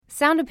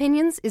Sound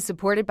Opinions is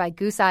supported by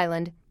Goose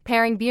Island,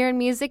 pairing beer and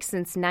music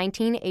since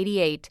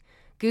 1988.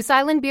 Goose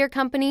Island Beer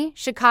Company,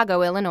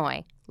 Chicago,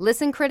 Illinois.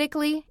 Listen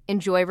critically,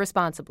 enjoy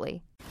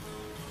responsibly.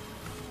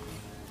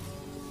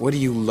 What do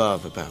you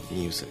love about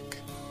music?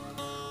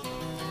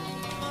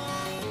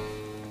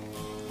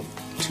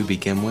 To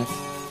begin with,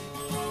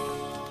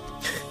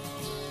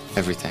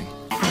 everything.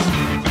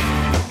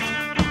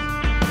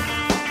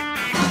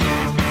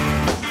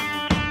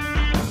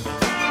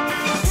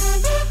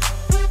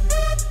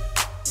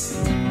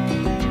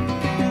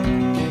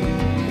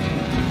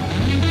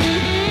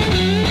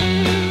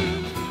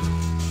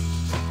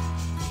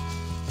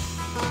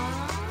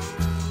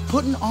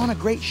 Putting on a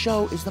great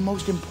show is the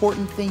most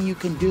important thing you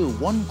can do.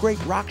 One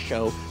great rock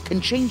show can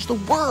change the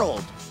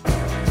world.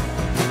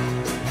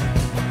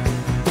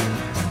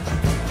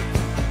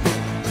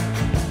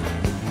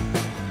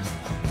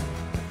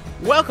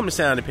 Welcome to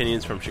Sound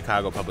Opinions from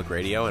Chicago Public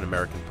Radio and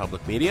American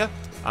Public Media.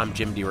 I'm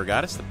Jim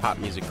DeRogatis, the pop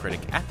music critic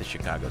at the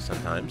Chicago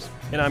Sun-Times.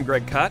 And I'm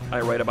Greg Kot.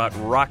 I write about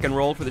rock and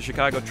roll for the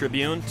Chicago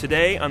Tribune.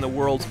 Today on the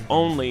world's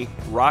only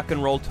rock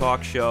and roll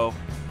talk show,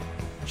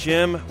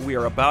 Jim, we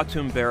are about to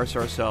embarrass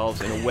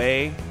ourselves in a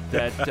way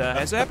that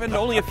has happened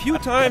only a few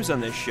times on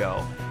this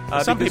show.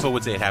 Some people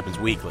would say it happens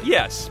weekly.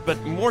 Yes, but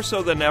more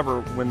so than ever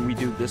when we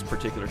do this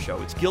particular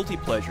show. It's Guilty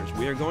Pleasures.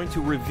 We are going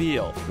to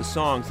reveal the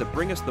songs that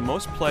bring us the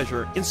most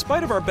pleasure in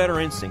spite of our better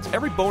instincts.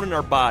 Every bone in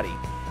our body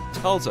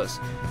tells us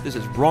this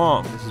is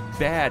wrong, this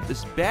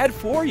is bad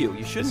for you.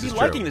 You shouldn't be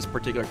liking this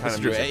particular kind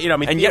of music.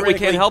 And yet we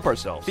can't help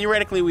ourselves.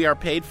 Theoretically, we are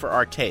paid for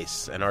our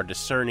tastes and our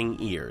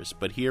discerning ears.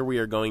 But here we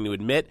are going to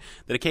admit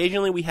that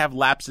occasionally we have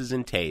lapses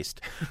in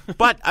taste.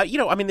 But,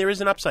 there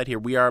is an upside here.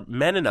 We are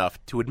men enough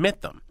to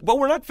admit them. Well,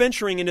 we're not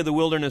venturing into the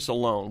wilderness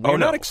alone. We're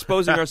not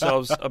exposing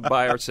ourselves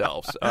by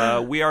ourselves.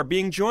 We are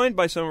being joined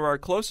by some of our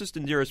closest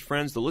and dearest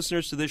friends, the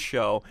listeners to this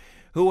show,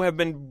 who have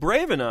been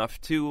brave enough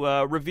to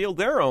reveal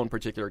their own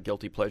particular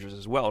guilty pleasures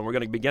as well. And we're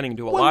going to be getting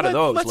into a lot of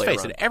those later on.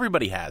 Let's face it,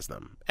 everybody has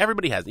them.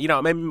 Everybody has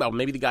them.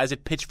 Maybe the guys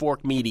at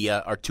Pitchfork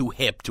Media are too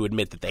hip to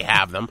admit that they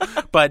have them.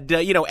 But,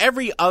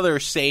 every other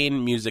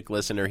sane music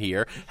listener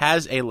here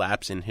has a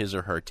lapse in his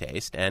or her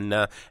taste.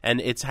 And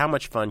it's how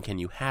much fun can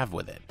you have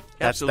with it.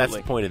 That's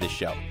the point of this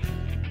show.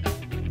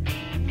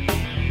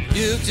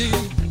 Guilty.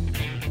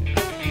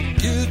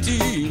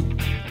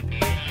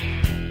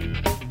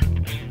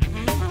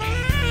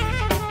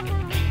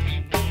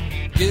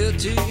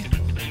 Guilty,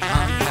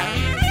 I'm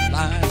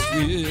paralyzed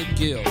with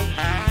guilt.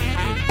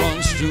 It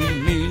runs through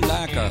me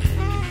like a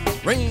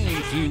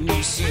rain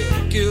through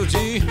silk.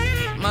 Guilty,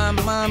 my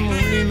mind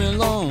won't leave me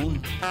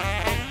alone.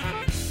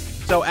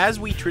 So as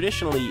we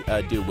traditionally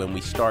do when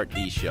we start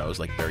these shows,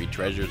 like Buried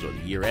Treasures or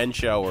the Year-End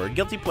Show or a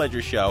Guilty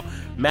Pleasure Show,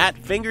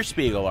 Matt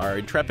Fingerspiegel, our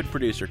intrepid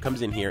producer,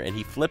 comes in here and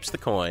he flips the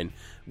coin.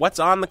 What's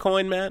on the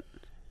coin, Matt?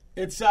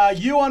 It's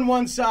you on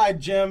one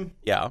side, Jim.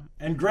 Yeah.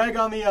 And Greg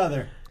on the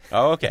other.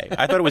 Oh, okay.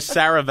 I thought it was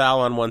Sarah Val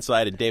on one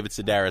side and David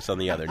Sedaris on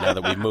the other, now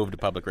that we've moved to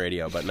public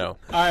radio, but no. All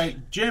right,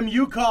 Jim,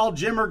 you call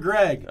Jim or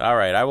Greg. All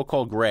right, I will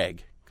call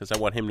Greg, because I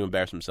want him to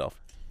embarrass himself.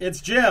 It's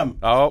Jim.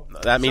 Oh,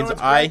 that means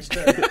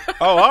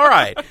Oh, all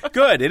right.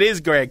 Good. It is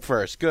Greg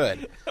first.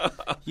 Good.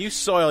 You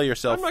soil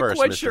yourself first, Mr. I'm not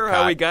quite sure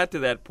how we got to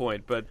that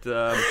point, but...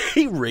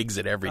 he rigs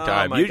it every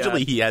time.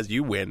 Usually he has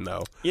you win,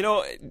 though.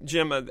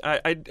 Jim,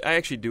 I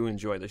actually do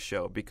enjoy this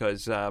show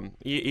because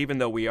even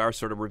though we are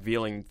sort of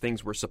revealing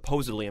things we're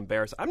supposedly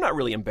embarrassed, I'm not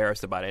really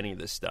embarrassed about any of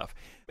this stuff.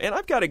 And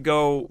I've got to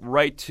go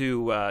right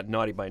to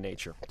Naughty by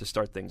Nature to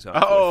start things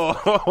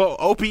off with.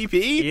 OPP?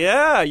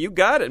 Yeah, you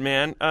got it,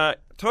 man.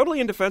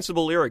 Totally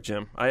indefensible lyric,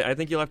 Jim. I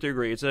think you'll have to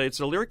agree. It's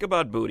a lyric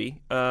about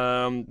booty,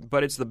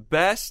 but it's the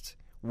best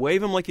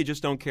Wave 'Em Like You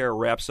Just Don't Care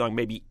rap song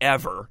maybe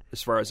ever,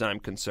 as far as I'm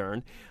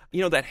concerned.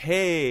 That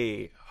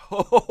hey,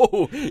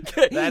 ho,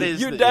 that is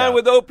you're down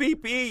with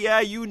OPP, yeah,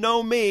 you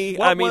know me.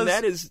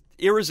 That is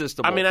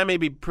irresistible. I may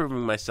be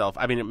proving myself.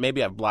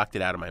 Maybe I've blocked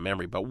it out of my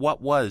memory, but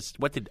what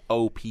did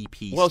OPP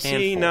stand Well,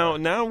 see, for?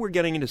 now we're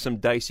getting into some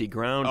dicey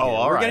ground here.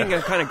 All we're right. getting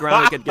a kind of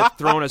ground that could get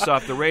thrown us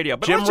off the radio.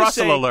 But Jim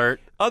Russell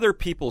alert. Other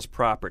people's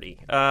property.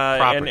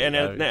 And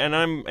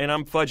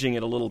I'm fudging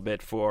it a little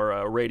bit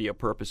for radio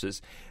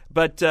purposes.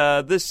 But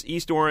this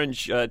East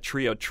Orange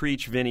trio,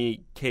 Treach,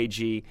 Vinny,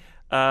 KG,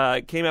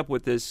 came up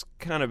with this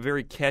kind of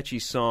very catchy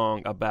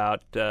song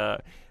about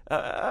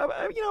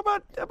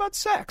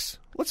sex.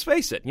 Let's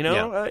face it.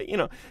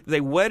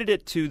 They wedded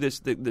it to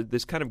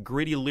this kind of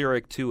gritty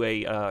lyric to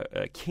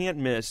a can't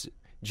miss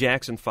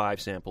Jackson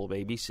 5 sample of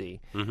ABC,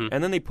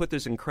 and then they put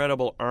this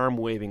incredible arm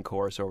waving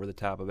chorus over the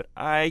top of it.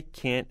 I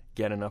can't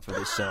get enough of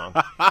this song.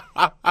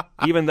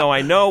 Even though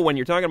I know when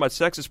you're talking about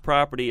sexist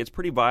property, it's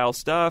pretty vile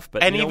stuff.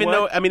 But And you know even what?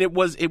 though, I mean, it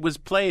was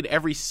played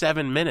every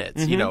 7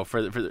 minutes, you know,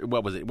 for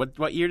what was it?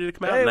 What year did it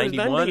come out? It was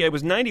 91? It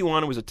was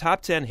 91. It was a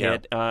top 10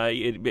 hit.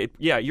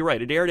 Yeah, you're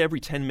right. It aired every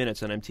 10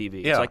 minutes on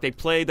MTV. Yeah. It's like they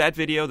played that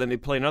video, then they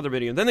play another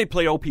video, and then they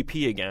played OPP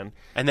again.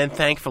 And then,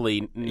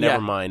 thankfully,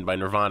 Nevermind by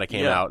Nirvana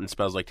came out, and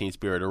Smells Like Teen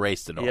Spirit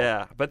erased it all.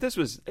 Yeah, but this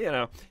was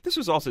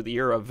also the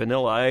era of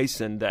Vanilla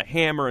Ice and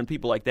Hammer and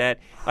people like that.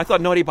 I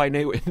thought Naughty by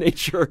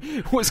Nature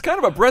was kind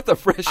of a breath of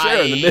fresh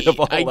air in the middle of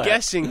all that. I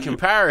guess in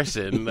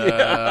comparison,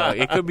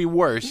 it could be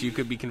worse. You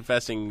could be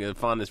confessing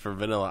fondness for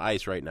Vanilla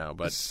Ice right now.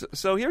 But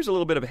So here's a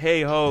little bit of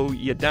Hey Ho,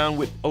 you down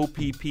with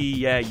OPP,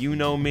 yeah, you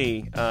know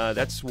me.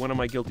 That's one of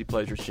my guilty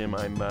pleasures, Jim.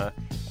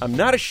 I'm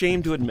not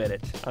ashamed to admit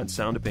it on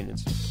Sound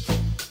Opinions.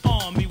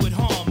 Arm me with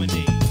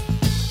harmony.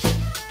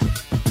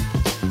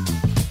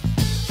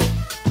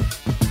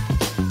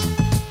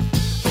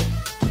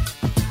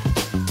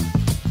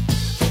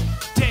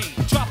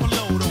 Dave, drop a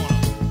load on 'em.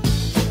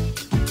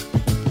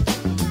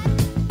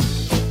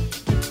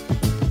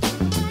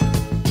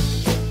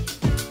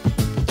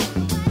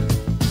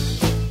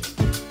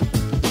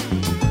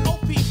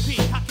 OPP,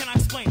 how can I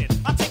explain it?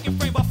 I take it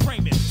frame by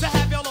frame it. To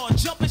have y'all all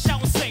jumping,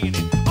 shouting, saying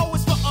it. O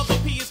is for other,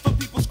 P is for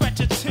people scratch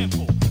a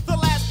temple. The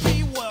last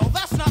P, well,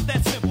 that's not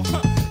that simple.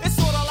 It's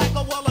sort of like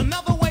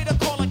another way to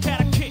call a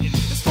cat a kitten.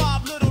 There's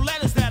 5 little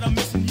letters that are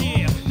missing,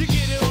 yeah. You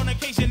get it on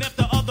occasion if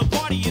the other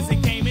party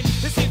isn't gaming.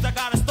 It seems I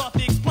gotta start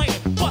to explain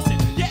it. Bust it.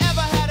 You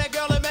ever had a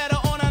girl that met her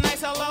on a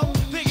nice hello?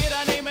 They get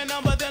her name and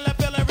number, then let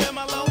feel it real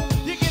mellow.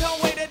 You get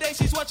home way today,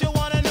 she's what you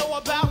wanna know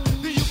about.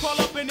 Do you call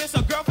up and it's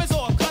a girlfriend's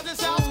or a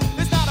cousin's house?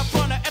 It's not a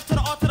front, a F to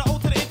the R to the O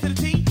to the N to the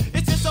T.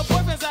 It's just a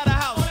boyfriend's at a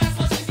house. Oh, that's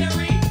what she can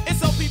read.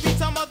 It's OPP,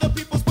 time other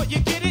people's, but you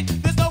get it.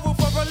 There's no room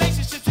for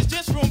relationships, it's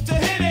just room to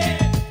hit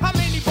it. How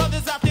many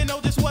brothers out there know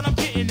this what I'm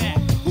getting at?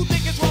 Who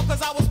think it's wrong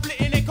cause I was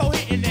splitting and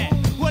co-hitting that?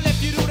 Well,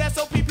 if you do, that's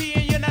OPP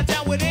and you're not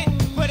down with it.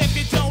 But if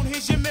you don't,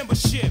 here's your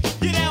membership.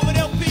 You down with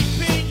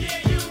LPP? Yeah,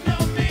 you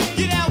know me.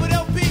 You down with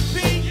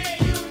LPP? Yeah,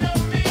 you know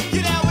me.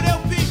 You down with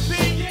LPP?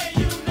 Yeah,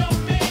 you know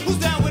me. Who's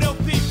down with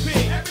LPP?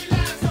 Every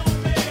last on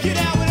me. You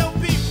down with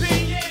LPP?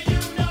 Yeah, you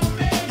know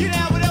me. You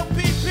down with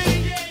LPP?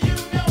 Yeah, you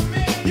know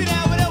me. You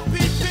down with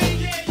LPP?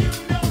 Yeah, you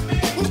know me.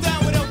 Who's down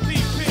with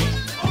LPP?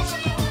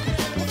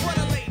 For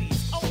the ladies,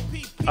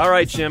 OPP. All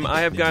right, Jim,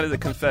 I have gone to the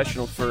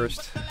confessional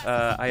first.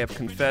 I have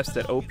confessed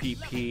that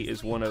OPP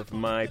is one of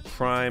my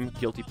prime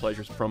guilty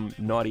pleasures from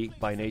Naughty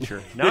by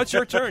Nature. Now it's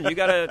your turn. You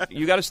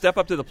gotta step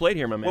up to the plate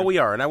here, my man. Well, we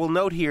are, and I will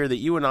note here that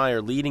you and I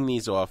are leading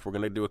these off. We're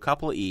going to do a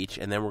couple each,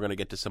 and then we're going to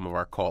get to some of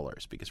our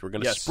callers because we're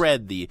going to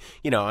spread the,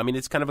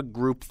 it's kind of a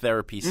group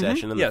therapy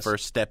session, and the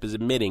first step is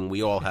admitting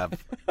we all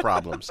have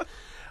problems.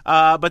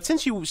 But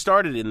since you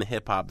started in the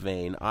hip-hop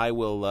vein, I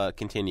will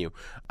continue.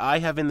 I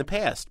have in the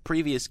past,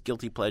 previous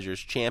Guilty Pleasures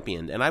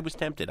championed, and I was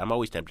tempted. I'm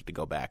always tempted to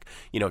go back,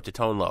 to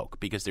Tone Loc,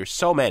 because there's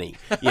so many,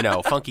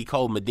 Funky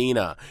Cold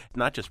Medina,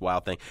 not just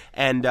Wild Thing,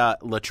 and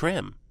La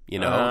Trim. The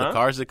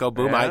Cars That Go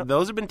Boom. Yeah.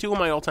 Those have been two of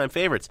my all-time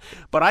favorites.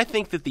 But I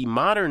think that the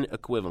modern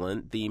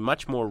equivalent, the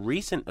much more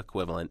recent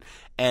equivalent,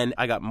 and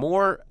I got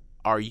more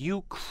 "Are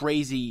you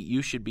crazy?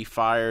 You should be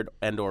fired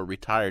and or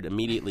retired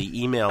immediately"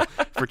 email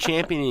for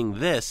championing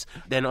this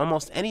than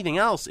almost anything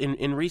else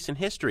in recent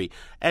history.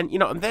 And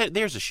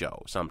there's a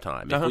show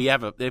sometime if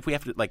we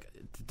have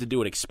to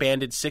do an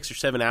expanded 6 or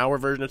 7 hour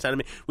version of Sound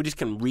Opinions, we just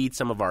can read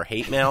some of our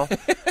hate mail.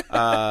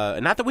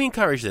 Not that we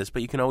encourage this,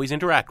 but you can always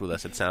interact with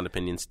us at Sound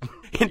Opinions.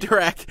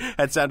 Interact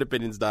at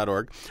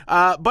soundopinions.org.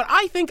 But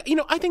I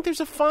think there's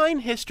a fine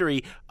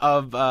history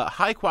of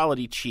high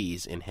quality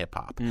cheese in hip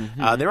hop.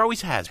 There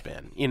always has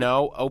been.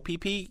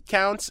 OPP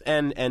counts,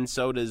 and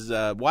so does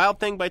Wild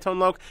Thing by Tone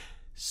Loc.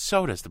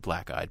 So does the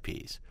Black Eyed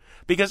Peas.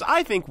 Because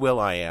I think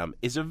will.i.am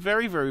is a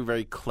very, very,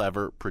 very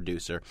clever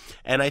producer.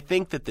 And I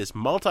think that this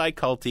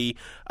multi-culty,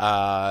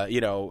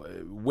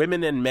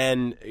 women and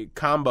men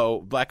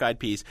combo, Black Eyed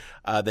Peas,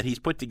 that he's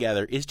put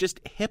together is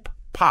just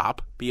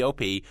hip-hop,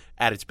 B-O-P,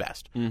 at its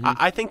best.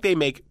 I think they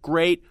make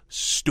great,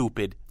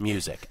 stupid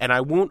music. And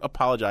I won't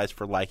apologize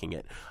for liking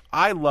it.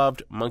 I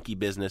loved Monkey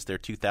Business, their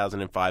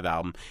 2005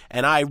 album.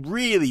 And I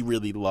really,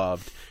 really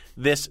loved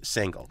this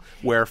single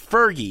where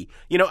Fergie,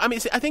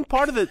 I think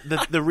part of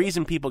the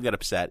reason people get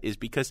upset is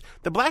because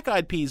the Black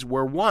Eyed Peas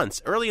were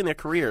once, early in their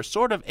career,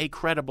 sort of a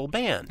credible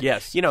band.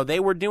 Yes. They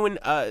were doing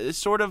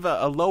sort of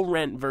a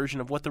low-rent version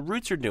of what the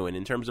Roots are doing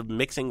in terms of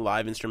mixing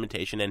live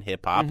instrumentation and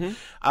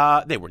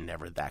hip-hop. They were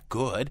never that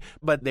good,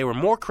 but they were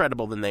more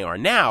credible than they are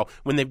now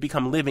when they've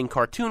become living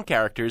cartoon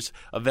characters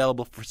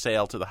available for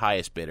sale to the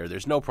highest bidder.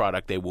 There's no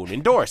product they won't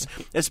endorse,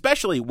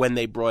 especially when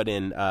they brought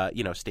in,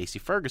 Stacey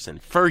Ferguson,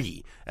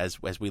 Fergie, as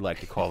we like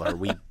to call her,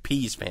 we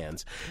Peas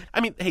fans.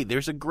 I mean, hey,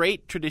 there's a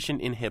great tradition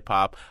in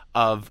hip-hop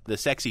of the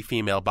sexy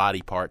female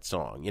body part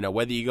song.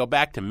 Whether you go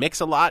back to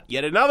Mix-a-Lot,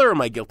 yet another of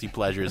my guilty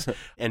pleasures,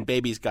 and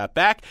Baby's Got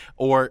Back,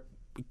 or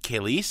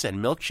Khalees and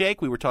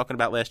Milkshake we were talking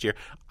about last year.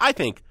 I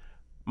think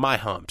My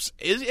Humps.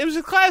 It was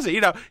a classic. You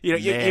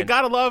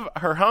gotta love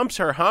her humps,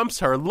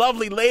 her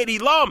lovely lady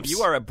lumps.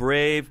 You are a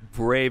brave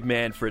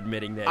man for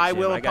admitting that, I Jim.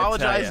 will I gotta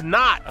apologize tell ya.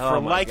 not Oh,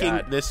 for my liking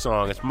God. this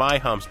song. It's My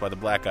Humps by the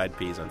Black Eyed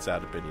Peas on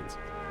Sound Opinions.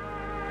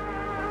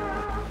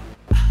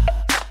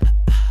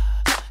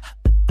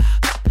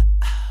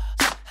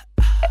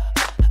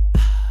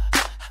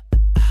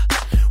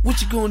 What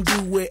you gonna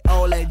do with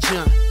all that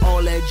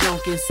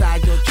junk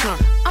inside your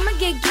trunk? I'ma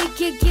get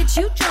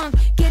you drunk,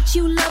 get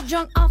you love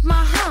drunk off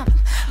my hump,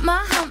 my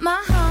hump,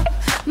 my hump,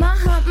 my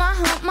hump, my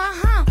hump, my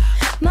hump,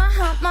 my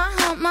hump, my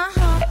hump, my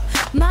hump,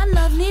 my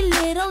lovely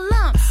little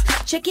lumps.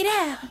 Check it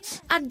out.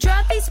 I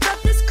drive these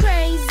brothers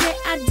crazy.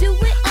 I do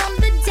it on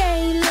the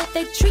daily.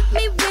 They treat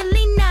me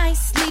really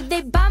nicely.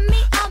 They buy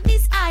me all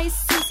these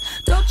ices,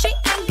 Dolce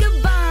and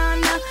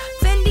Gabbana,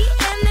 Fendi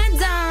and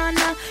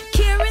Adana,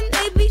 Karen.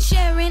 They be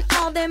sharing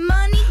all their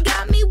money.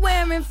 Got me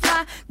wearing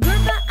fly, girl,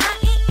 but I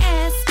ain't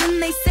asking.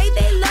 They say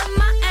they love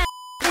my ass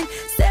and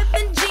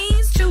 7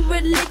 jeans, true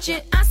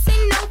religion. I say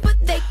no, but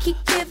they keep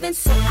giving,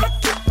 so I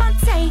keep on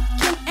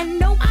taking. And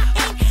no, I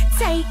ain't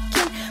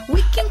taking.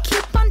 We can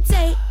keep on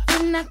dating.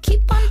 I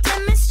keep on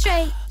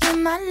demonstrating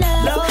my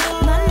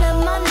love, my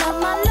love, my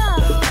love, my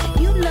love.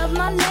 You love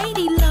my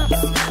lady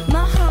lumps,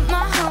 my hump,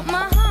 my hump,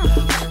 my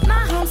hump, my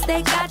humps.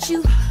 They got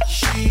you.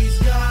 She's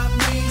got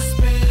me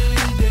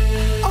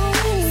spending. Oh,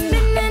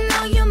 spending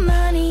all your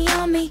money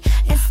on me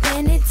and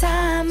spending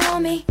time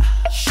on me.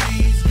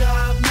 She's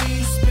got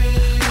me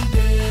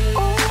spending.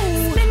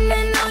 Oh,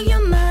 spending all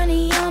your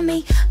money on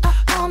me,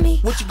 on me.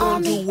 What you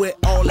gonna do with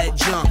all that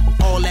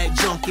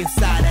junk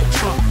inside that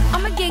trunk?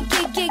 I'ma get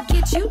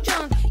you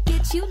drunk,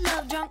 get you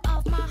love drunk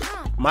off my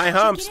hump. My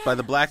Humps by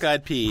the Black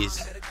Eyed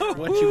Peas.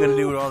 What you gonna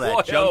do with all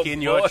that junk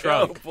in your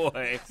trunk? Oh,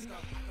 boy.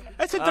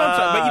 That's a dumb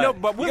song,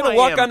 but you're gonna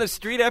walk on the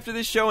street after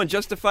this show and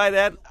justify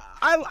that?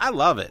 I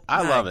love it.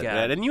 I love it, God.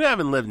 man. And you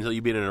haven't lived until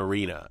you've been in an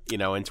arena,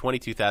 and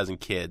 22,000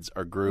 kids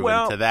are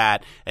grooving to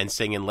that and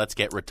singing, "Let's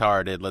get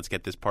retarded, let's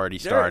get this party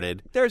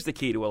started." There's the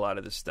key to a lot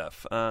of this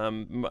stuff. I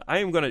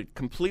am going to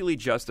completely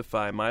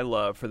justify my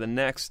love for the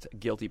next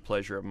guilty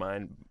pleasure of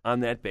mine on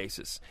that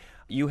basis.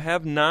 You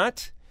have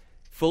not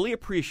fully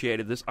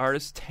appreciated this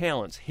artist's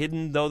talents,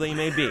 hidden though they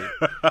may be,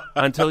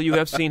 until you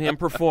have seen him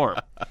perform.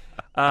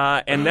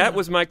 And that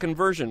was my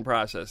conversion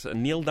process.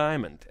 Neil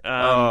Diamond.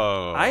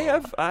 I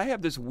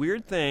have this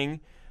weird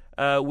thing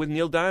with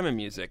Neil Diamond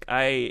music.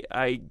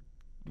 I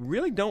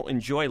really don't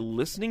enjoy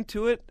listening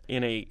to it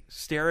in a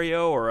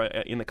stereo or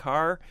in the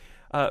car.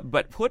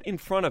 But put in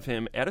front of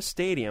him at a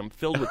stadium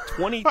filled with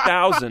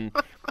 20,000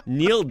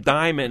 Neil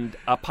Diamond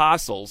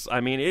apostles.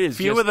 I mean, it is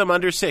few of them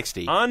under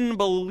 60.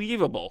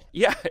 Unbelievable.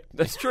 Yeah,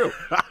 that's true.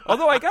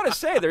 Although I got to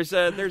say,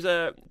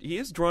 he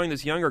is drawing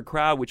this younger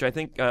crowd, which I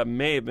think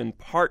may have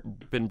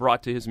been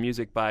brought to his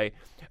music by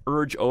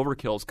Urge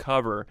Overkill's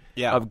cover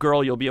of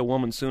 "Girl, You'll Be a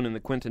Woman Soon" in the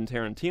Quentin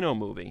Tarantino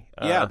movie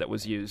that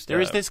was used. There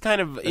is this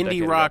kind of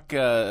indie rock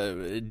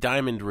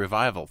Diamond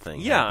revival thing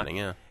happening.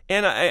 Yeah.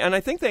 And I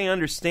think they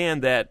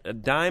understand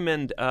that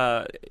Diamond,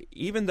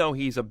 even though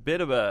he's a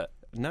bit of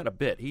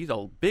he's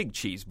a big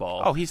cheese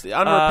ball. Oh, he's the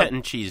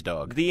unrepentant cheese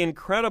dog. The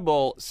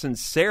incredible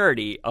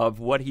sincerity of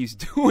what he's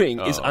doing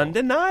is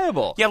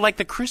undeniable. Yeah, like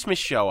the Christmas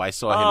show I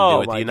saw him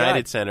do at the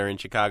United Center in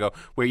Chicago,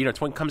 where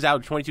comes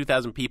out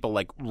 22,000 people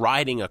like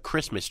riding a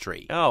Christmas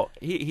tree. Oh,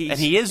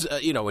 he is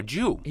a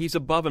Jew. He's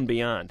above and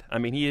beyond. I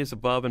mean, he is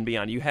above and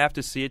beyond. You have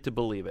to see it to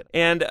believe it.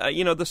 And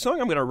the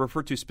song I'm going to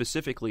refer to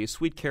specifically is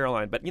 "Sweet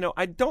Caroline," but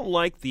I don't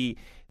like the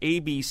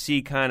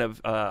ABC kind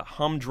of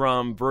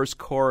humdrum verse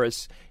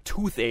chorus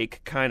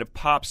toothache kind of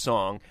pop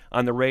song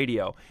on the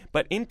radio,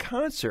 but in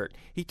concert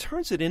he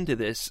turns it into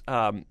this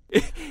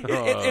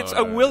it's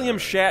a William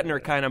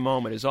Shatner kind of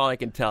moment is all I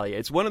can tell you.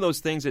 It's one of those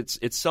things.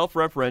 It's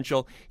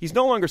self-referential. He's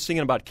no longer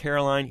singing about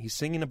Caroline, he's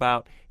singing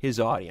about his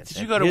audience.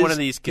 Did you go to one of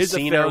these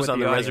casinos on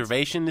the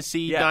reservation to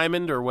see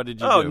Diamond, or what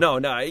did you do?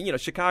 No,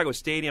 Chicago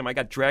Stadium. I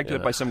got dragged to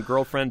it by some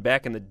girlfriend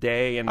back in the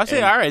day. And I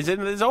say, all right,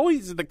 there's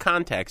always the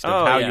context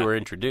of how you were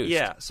introduced.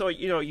 Yeah, so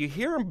you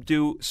hear him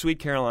do "Sweet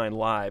Caroline"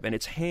 live, and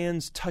it's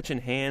hands touching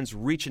hands,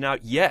 reaching out.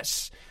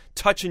 Yes.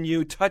 Touching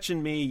you,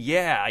 touching me,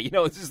 yeah.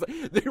 It's just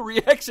the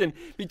reaction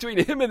between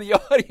him and the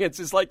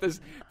audience is like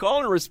this call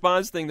and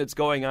response thing that's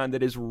going on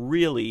that is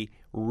really,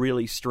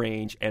 really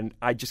strange, and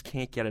I just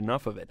can't get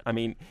enough of it. I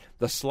mean,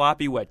 the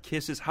sloppy wet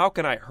kisses. How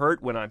can I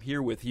hurt when I'm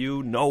here with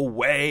you? No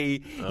way.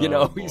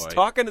 He's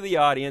talking to the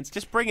audience.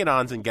 Just bring it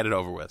on and get it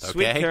over with. Okay?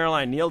 Sweet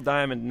Caroline, Neil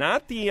Diamond,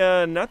 not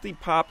the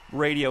pop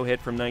radio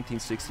hit from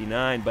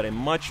 1969, but a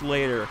much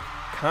later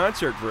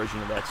concert version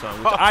of that song,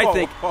 which I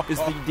think is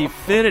the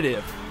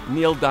definitive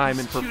Neil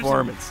Diamond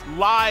performance.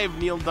 Live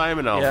Neil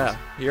Diamond album. Yeah,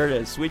 here it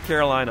is. "Sweet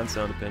Caroline" on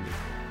Sound Opinions.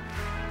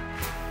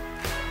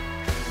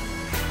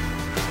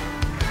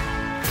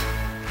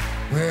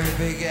 Where it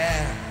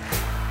began,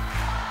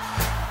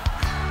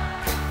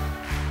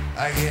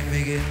 I can't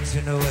begin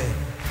to know it,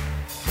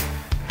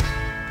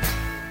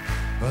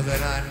 but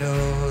then I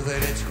know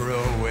that it's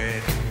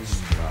growing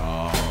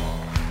strong.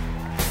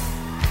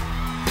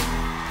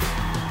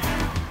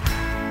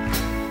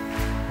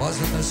 Was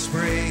in the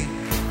spring,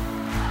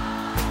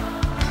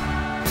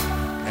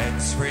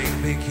 and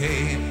spring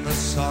became the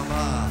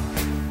summer.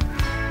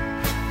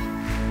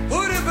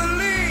 Who'd have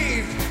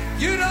believed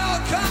you'd all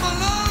come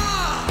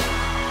along?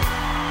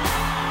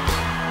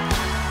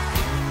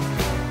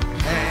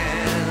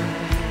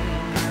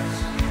 Hands,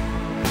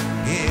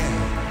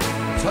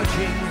 yeah,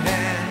 touching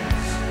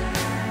hands,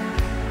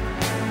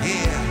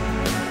 yeah,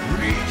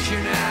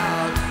 reaching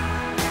out,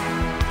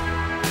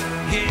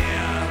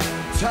 yeah,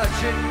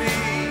 touching me,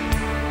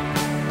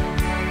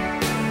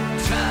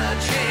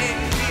 touching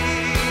me.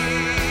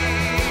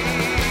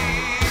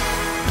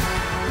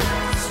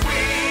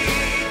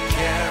 Sweet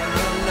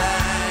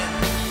Caroline,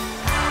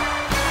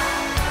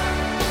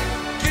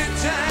 good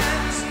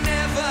times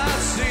never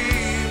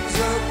seem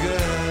so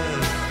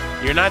good.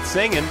 You're not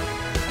singing.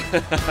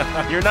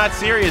 You're not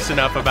serious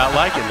enough about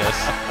liking this.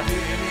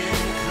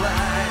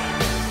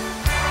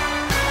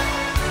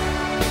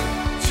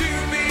 To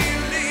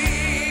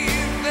believe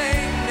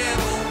they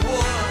never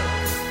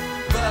would,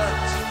 but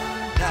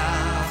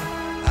now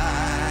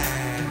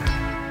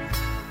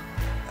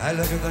I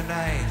look at the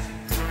night.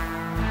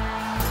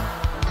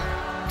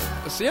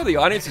 So yeah, the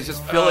audience is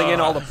just filling in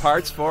all the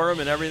parts for him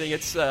and everything.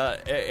 It's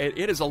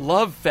it is a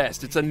love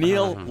fest. It's a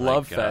Neil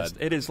love fest.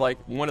 It is like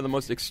one of the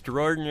most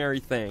extraordinary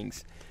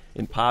things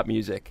in pop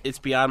music. It's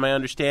beyond my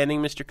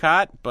understanding, Mr.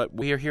 Cott, but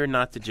we are here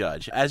not to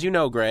judge. As you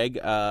know, Greg,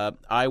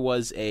 I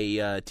was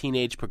a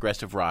teenage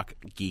progressive rock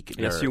geek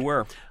nerd. Yes, you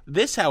were.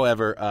 This,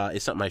 however,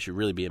 is something I should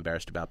really be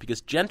embarrassed about because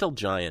Gentle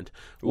Giant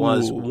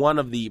was one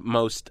of the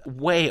most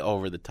way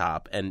over the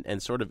top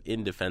and sort of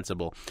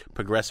indefensible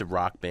progressive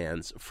rock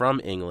bands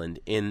from England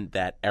in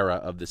that era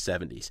of the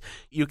 70s.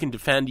 You can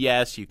defend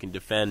Yes, you can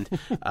defend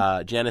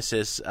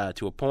Genesis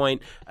to a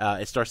point.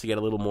 It starts to get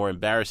a little more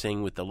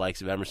embarrassing with the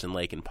likes of Emerson,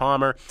 Lake, and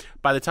Palmer.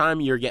 By the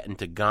time you're getting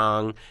to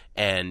Gong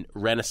and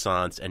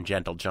Renaissance and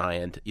Gentle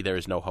Giant, there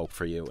is no hope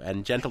for you.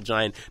 And Gentle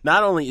Giant,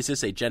 not only is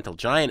this a Gentle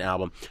Giant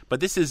album,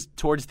 but this is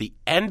towards the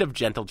end of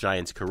Gentle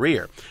Giant's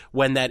career,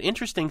 when that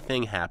interesting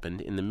thing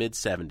happened in the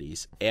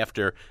mid-'70s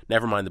after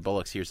Nevermind the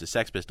Bollocks, Here's the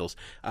Sex Pistols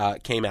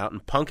came out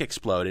and punk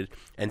exploded,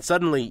 and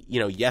suddenly,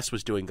 Yes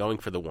was doing Going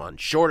for the One.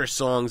 Shorter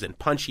songs and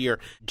punchier.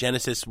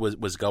 Genesis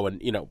was going,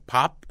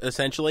 pop,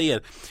 essentially.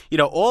 And,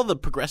 all the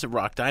progressive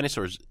rock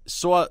dinosaurs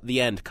saw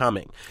the end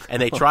coming,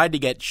 and they tried to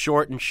get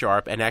short and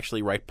sharp and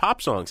actually write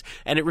pop songs,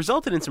 and it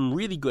resulted in some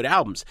really good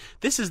albums.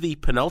 This is the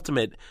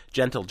penultimate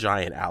Gentle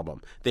Giant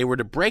album. They were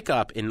to break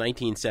up in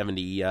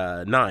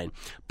 1979,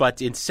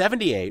 but in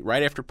 78,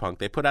 right after punk,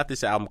 they put out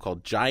this album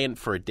called Giant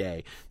for a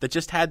Day that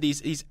just had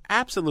these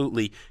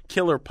absolutely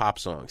killer pop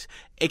songs.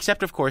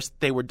 Except, of course,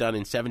 they were done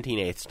in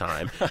 17/8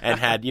 time and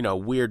had,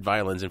 weird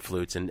violins and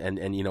flutes and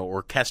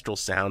orchestral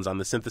sounds on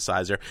the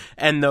synthesizer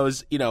and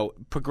those,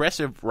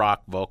 progressive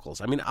rock vocals.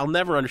 I mean, I'll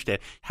never understand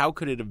how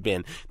could it have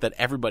been that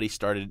everybody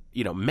started,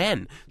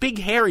 men, big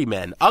hairy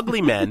men,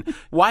 ugly men,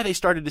 why they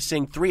started to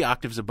sing 3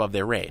 octaves above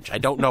their range. I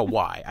don't know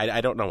why. I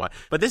don't know why.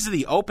 But this is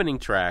the opening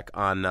track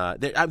on,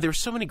 there's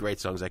so many great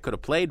songs I could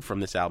have played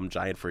from this album,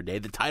 Giant for a Day.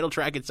 The title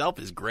track itself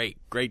is great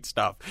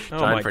stuff. Oh,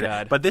 my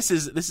God. But this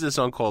is a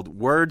song called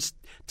Words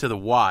to the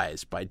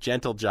Wise by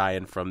Gentle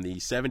Giant from the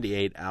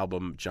 78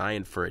 album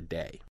Giant for a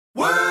Day.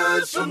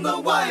 Words from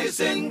the wise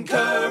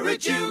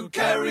encourage you,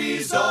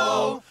 carries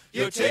all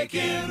you're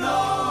taking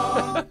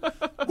on.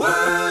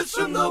 Words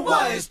from the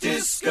wise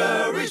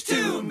discourage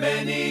too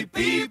many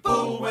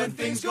people when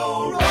things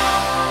go wrong.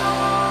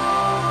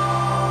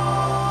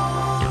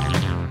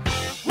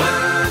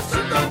 Words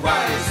from the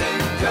wise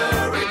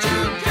encourage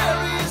you,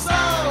 carries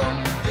all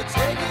you're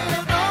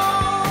taking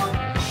on.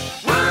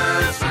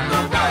 Words from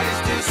the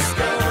wise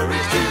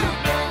discourage too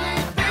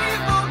many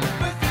people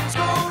when things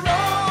go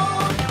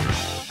wrong.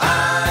 I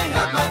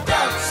have my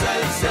doubts,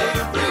 as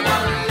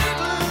everyone,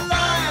 little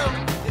lion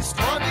in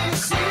stormy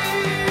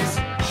seas.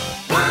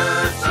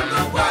 Words from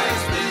the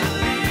wise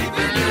believe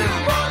in you.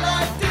 All I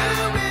do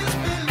is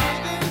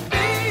believe in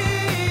me.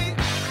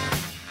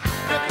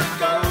 If the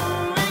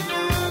going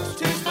looks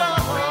too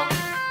strong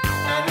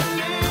and a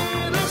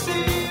little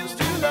seems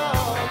too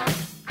long,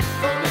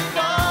 only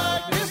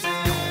darkness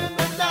in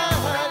the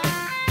night,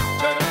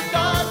 turn the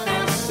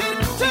darkness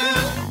into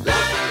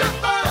light. The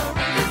fire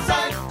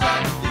inside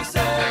of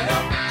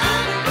yourself,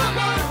 and the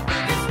one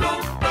is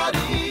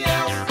nobody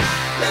else.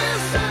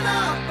 Listen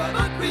up,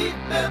 but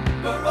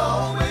remember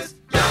always,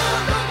 you're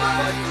the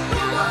wise,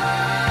 the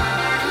wise.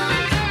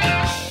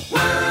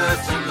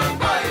 Words from the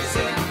wise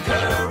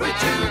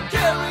encourage you,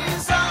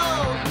 carries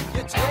on,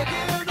 you're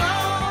taking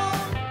on.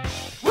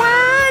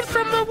 Word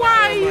from the Oh,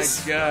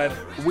 Wise! my God.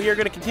 We are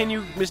going to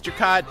continue, Mr.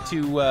 Cott,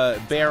 to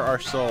bare our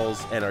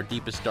souls and our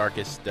deepest,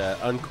 darkest,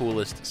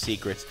 uncoolest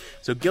secrets.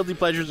 So Guilty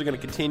Pleasures are going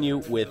to continue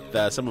with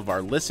some of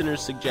our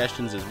listeners'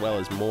 suggestions as well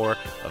as more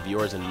of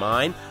yours and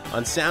mine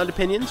on Sound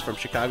Opinions from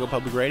Chicago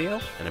Public Radio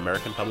and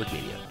American Public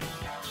Media.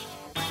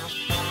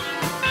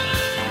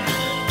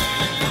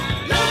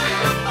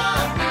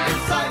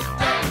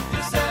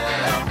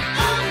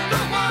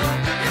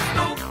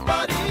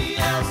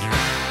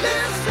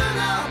 Listen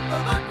up,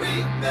 but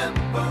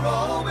remember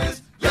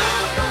always, you're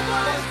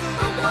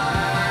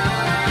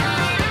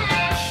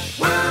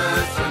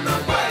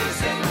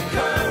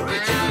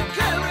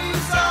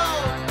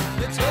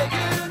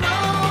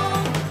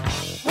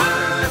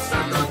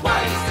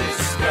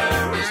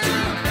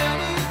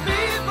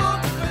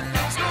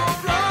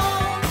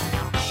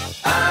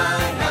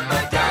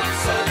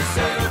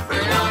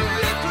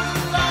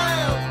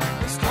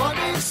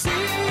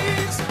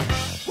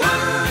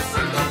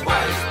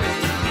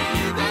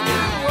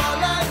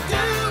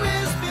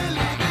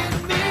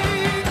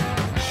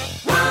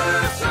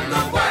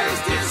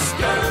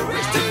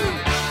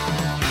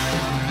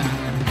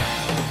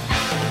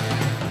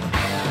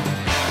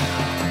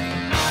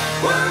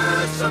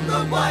Words from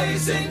the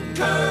wise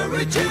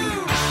encourage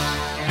you.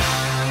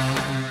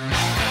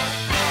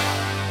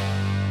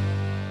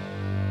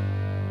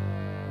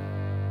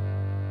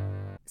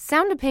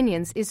 Sound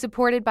Opinions is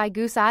supported by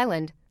Goose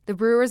Island, the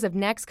brewers of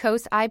Next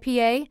Coast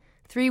IPA,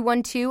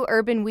 312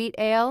 Urban Wheat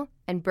Ale,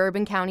 and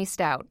Bourbon County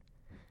Stout.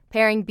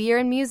 Pairing beer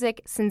and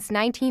music since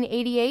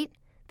 1988,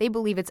 they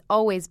believe it's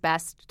always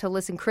best to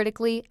listen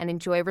critically and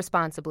enjoy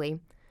responsibly.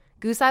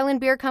 Goose Island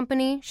Beer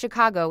Company,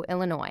 Chicago,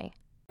 Illinois.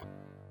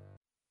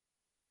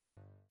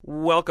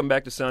 Welcome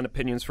back to Sound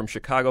Opinions from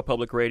Chicago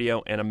Public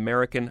Radio and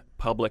American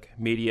Public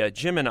Media.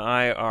 Jim and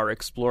I are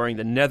exploring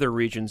the nether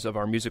regions of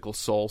our musical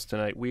souls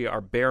tonight. We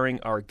are bearing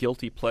our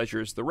guilty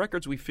pleasures, the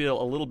records we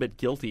feel a little bit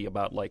guilty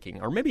about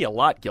liking, or maybe a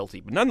lot guilty.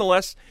 But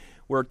nonetheless,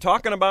 we're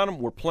talking about them,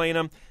 we're playing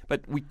them,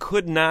 but we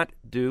could not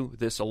do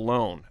this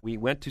alone. We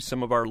went to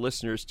some of our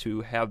listeners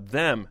to have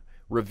them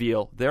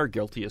reveal their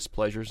guiltiest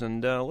pleasures,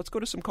 and let's go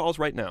to some calls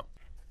right now.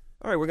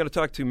 All right, we're going to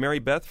talk to Mary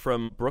Beth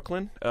from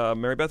Brooklyn.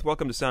 Mary Beth,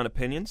 welcome to Sound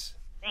Opinions.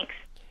 Thanks.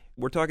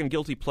 We're talking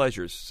guilty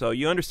pleasures, so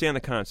you understand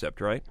the concept,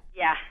 right?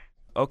 Yeah.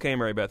 Okay,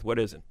 Mary Beth, what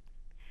is it?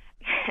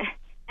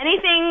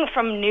 Anything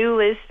from new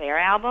Liz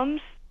Phair albums.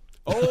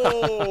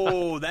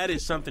 Oh, that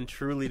is something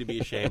truly to be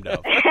ashamed of.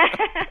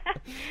 I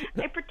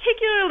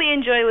particularly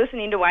enjoy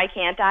listening to Why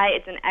Can't I?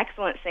 It's an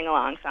excellent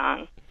sing-along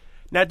song.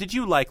 Now, did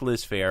you like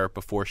Liz Phair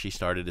before she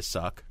started to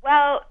suck?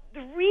 Well,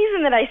 the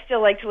reason that I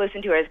still like to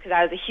listen to her is because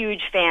I was a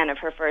huge fan of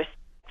her first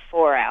 3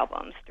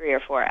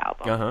 or 4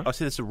 albums. Uh-huh. Oh,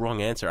 see, that's the wrong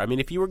answer. I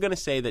mean, if you were going to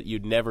say that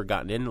you'd never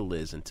gotten into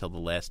Liz until the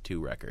last 2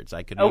 records,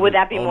 I could. Oh, would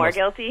that be more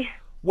guilty?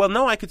 Well,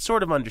 no, I could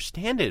sort of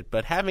understand it,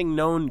 but having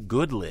known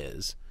good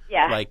Liz,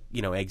 like,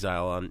 you know,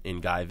 Exile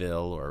in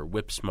Guyville or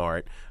Whip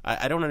Smart,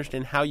 I don't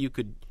understand how you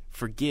could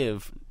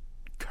forgive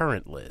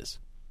current Liz.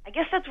 I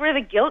guess that's where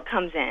the guilt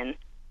comes in.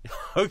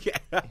 Okay.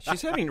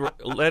 She's having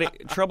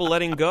trouble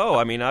letting go.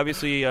 I mean,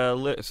 obviously,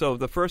 so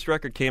the first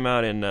record came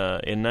out in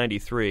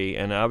 '93,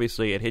 and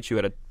obviously it hit you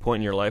at a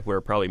point in your life where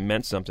it probably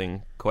meant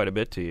something quite a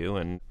bit to you,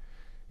 and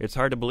it's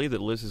hard to believe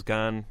that Liz has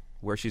gone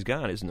where she's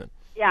gone, isn't it?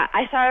 Yeah,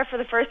 I saw her for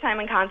the first time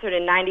in concert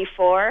in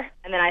 '94,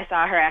 and then I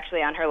saw her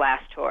actually on her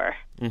last tour.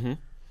 Mm-hmm.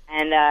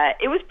 And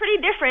it was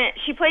pretty different.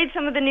 She played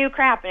some of the new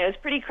crap, and it was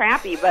pretty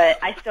crappy,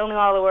 but I still knew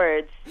all the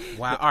words.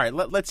 Wow. All right,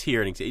 let's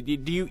hear it.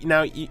 Do you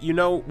now? You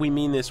know we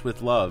mean this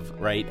with love,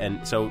 right?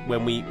 And so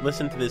when we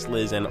listen to this,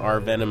 Liz, and our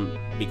venom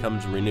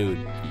becomes renewed,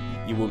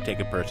 you won't take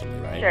it personally,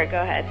 right? Sure,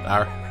 go ahead.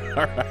 All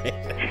right.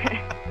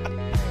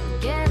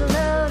 Get a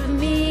load of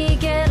me,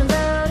 get a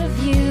load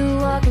of you,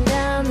 walking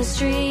down the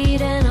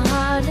street and I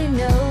hardly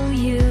know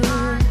you.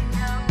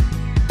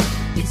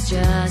 It's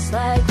just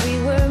like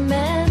we were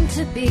meant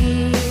to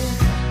be,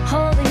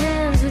 holding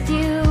hands with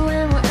you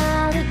when we're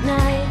out at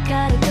night.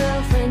 Got a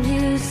girlfriend,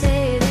 you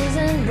say it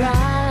isn't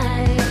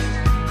right,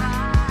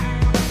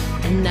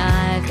 and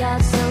I've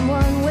got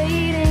someone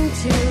waiting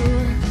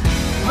too.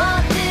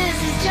 But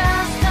this is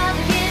just the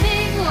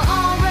beginning. We're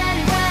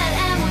already wet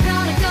and we're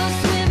gonna go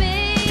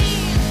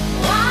swimming.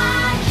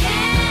 Why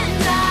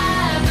can't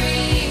I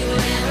breathe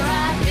whenever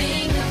I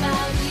think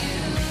about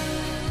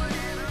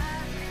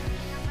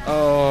you?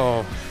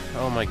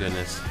 Oh my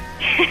goodness.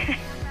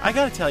 I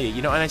gotta tell you,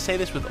 and I say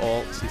this with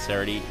all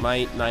sincerity,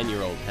 my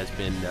 9-year-old has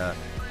been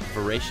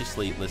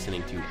voraciously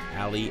listening to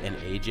Allie and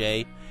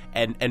AJ,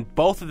 and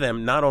both of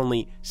them not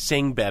only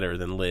sing better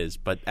than Liz,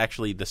 but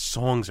actually the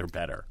songs are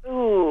better.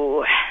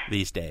 Ooh.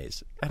 These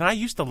days. And I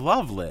used to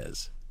love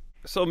Liz.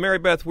 So, Mary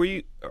Beth,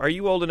 are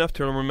you old enough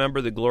to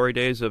remember the glory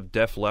days of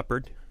Def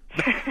Leppard?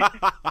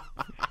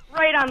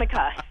 Right on the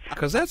cusp.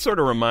 Because that sort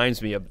of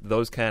reminds me of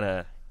those kind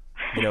of,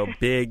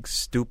 big,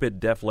 stupid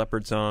Def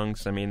Leppard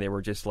songs. I mean, they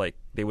were just like,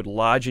 they would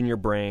lodge in your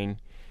brain,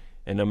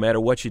 and no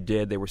matter what you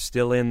did, they were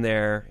still in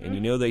there, and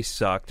you knew they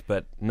sucked,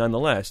 but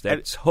nonetheless,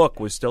 that hook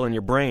was still in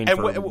your brain for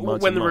months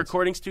and months.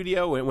 Recording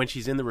studio, when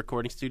she's in the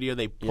recording studio,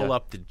 they pull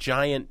up the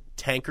giant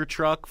tanker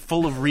truck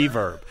full of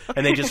reverb,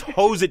 and they just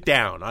hose it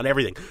down on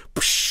everything.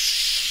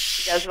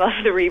 She does love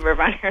the reverb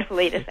on her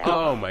latest album.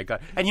 Oh, my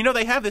God. And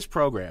they have this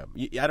program.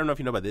 I don't know if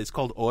you know about this. It's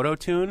called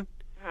Auto-Tune.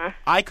 Uh-huh.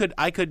 I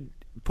could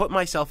put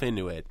myself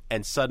into it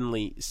and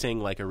suddenly sing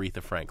like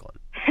Aretha Franklin.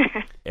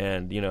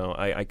 And,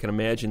 I can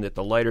imagine that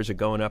the lighters are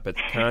going up at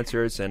the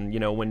concerts, and,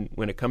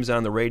 when it comes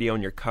on the radio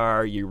in your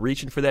car, you're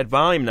reaching for that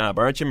volume knob,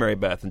 aren't you, Mary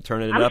Beth, and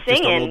turning it up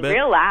just a little bit? I'm singing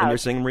real loud. And you're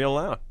singing real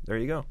loud. There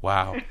you go.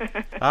 Wow.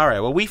 All right.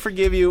 Well, we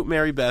forgive you,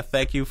 Mary Beth.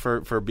 Thank you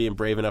for being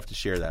brave enough to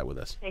share that with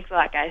us. Thanks a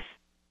lot, guys.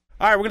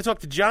 All right, we're going to talk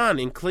to John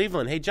in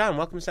Cleveland. Hey, John,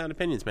 welcome to Sound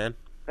Opinions, man.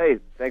 Hey,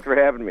 thanks for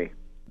having me.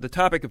 The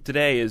topic of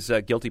today is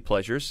guilty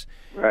pleasures.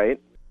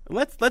 Right.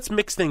 Let's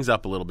mix things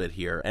up a little bit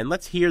here, and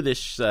let's hear this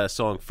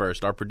song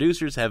first. Our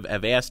producers have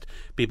asked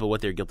people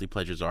what their guilty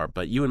pleasures are,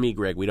 but you and me,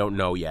 Greg, we don't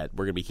know yet.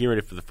 We're going to be hearing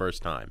it for the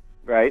first time.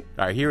 Right.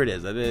 All right, here it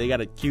is. They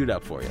got it queued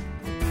up for you.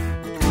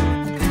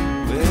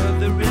 Well,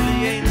 there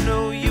really ain't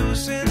no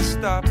use in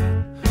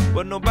stopping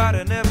what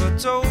nobody never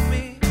told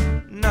me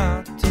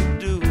not to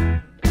do.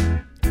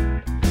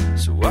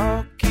 So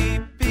I'll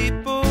keep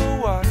people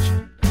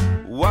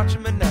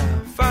watching me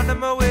now, finding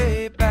my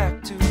way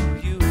back to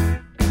you.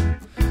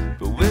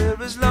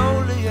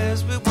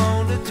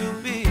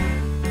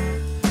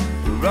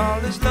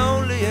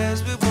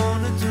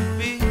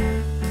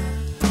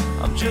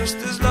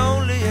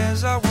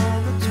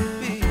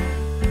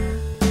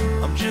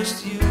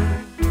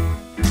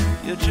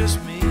 you're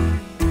just me.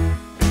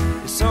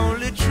 It's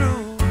only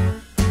true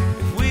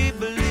if we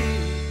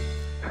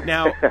believe.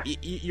 Now,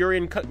 you're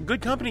in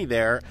good company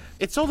there.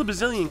 It sold a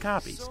bazillion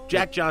copies.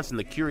 Jack Johnson,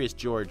 the Curious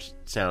George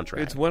soundtrack.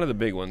 It's one of the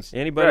big ones.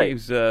 Anybody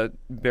who's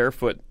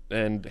barefoot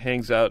and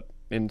hangs out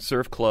in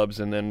surf clubs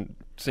and then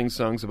sings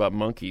songs about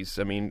monkeys,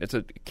 I mean, it's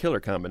a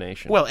killer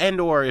combination. Well, and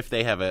or if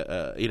they have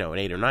an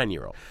 8 or 9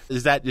 year old.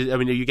 Is that? I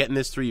mean, are you getting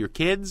this through your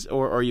kids,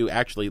 or are you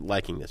actually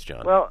liking this,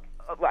 John? Well,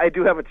 I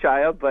do have a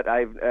child, but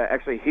I've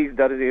actually he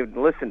doesn't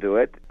even listen to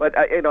it. But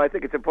I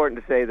think it's important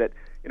to say that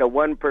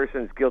one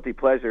person's guilty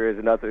pleasure is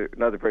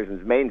another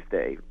person's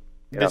mainstay.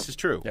 This is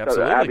true. So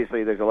Absolutely.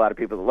 obviously, there's a lot of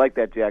people that like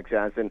that Jack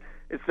Johnson.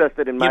 It's just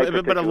that in my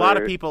but a lot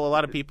of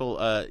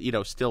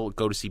people, still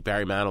go to see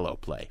Barry Manilow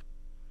play,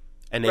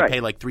 and they pay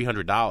like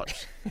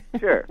 $300.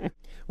 Sure.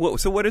 Well,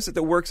 so what is it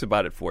that works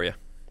about it for you?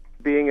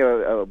 Being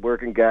a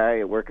working guy,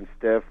 a working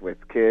stiff with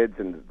kids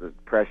and the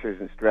pressures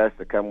and stress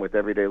that come with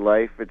everyday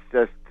life, it's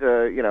just,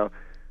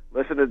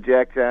 listen to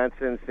Jack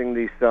Johnson sing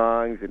these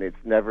songs, and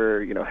it's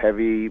never,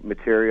 heavy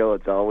material.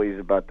 It's always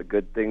about the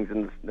good things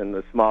and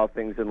the small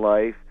things in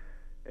life.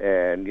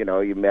 And, you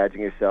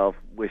imagine yourself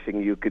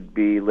wishing you could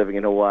be living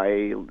in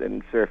Hawaii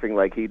and surfing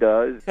like he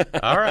does.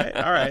 All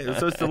right.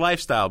 So it's the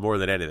lifestyle more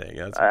than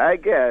anything. I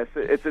guess.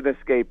 It's an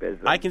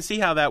escapism. I can see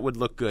how that would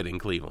look good in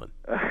Cleveland.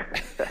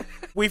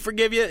 We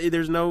forgive you.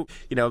 There's no,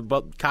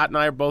 both Cott and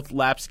I are both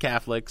lapsed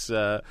Catholics.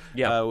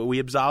 We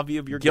absolve you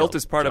of your guilt. Guilt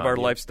is part of our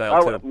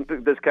lifestyle, too.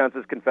 This counts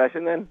as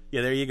confession, then?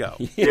 Yeah, there you go.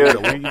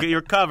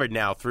 You're covered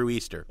now through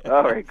Easter.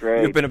 All right,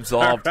 great. You've been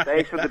absolved.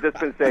 Thanks for the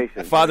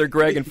dispensation. Father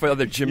Greg and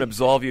Father Jim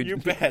absolve you. You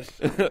bet.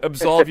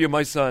 Absolve you,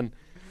 my son.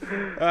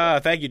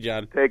 Thank you,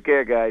 John. Take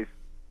care, guys.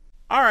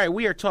 All right,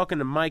 we are talking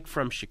to Mike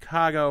from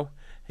Chicago.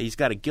 He's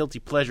got a guilty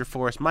pleasure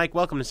for us. Mike,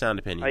 welcome to Sound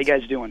Opinions. How you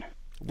guys doing?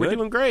 We're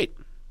doing great.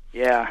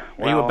 Yeah.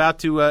 Are you about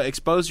to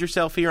expose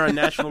yourself here on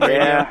national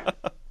radio? Yeah.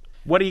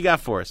 What do you got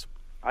for us?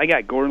 I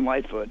got Gordon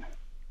Lightfoot.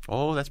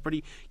 Oh, that's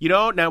pretty.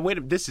 Now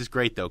wait. This is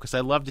great though, because I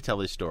love to tell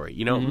this story.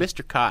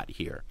 Mr. Cott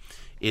here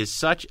is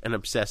such an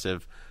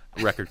obsessive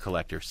record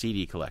collector,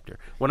 CD collector.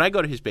 When I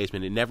go to his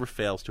basement, it never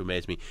fails to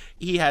amaze me.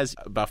 He has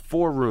about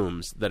 4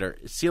 rooms that are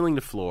ceiling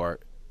to floor.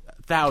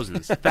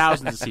 Thousands of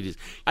CDs.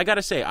 I got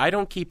to say, I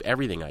don't keep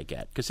everything I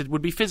get because it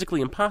would be physically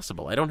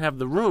impossible. I don't have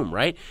the room,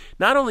 right?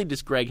 Not only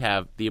does Greg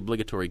have the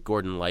obligatory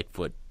Gordon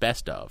Lightfoot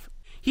best of,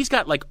 he's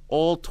got like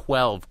all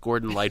 12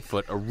 Gordon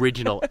Lightfoot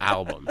original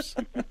albums.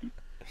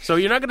 So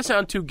you're not going to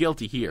sound too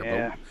guilty here.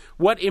 Yeah. But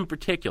what in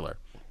particular?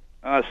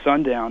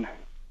 Sundown.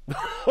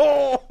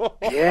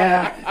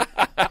 Yeah.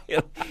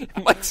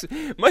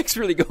 Mike's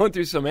really going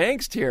through some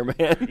angst here,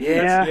 man.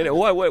 Yeah.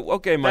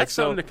 Okay, Mike. That's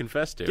something to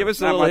confess to. Give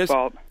us a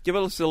little Give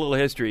us a little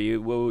history.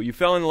 You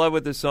fell in love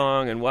with the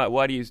song, and why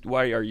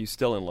are you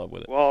still in love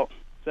with it? Well,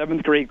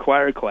 7th grade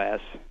choir class,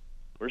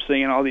 we're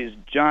singing all these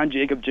John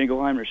Jacob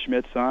Jingleheimer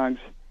Schmidt songs.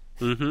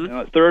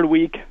 Mm-hmm. Third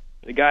week,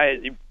 the guy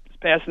is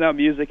passing out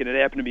music, and it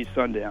happened to be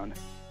Sundown.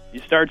 He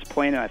starts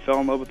playing, and I fell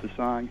in love with the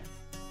song.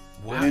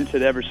 Wow. Been into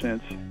it ever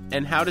since.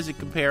 And how does it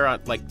compare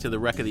to the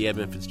Wreck of the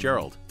Edmund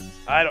Fitzgerald?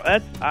 I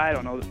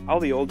don't know. All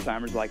the old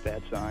timers like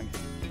that song.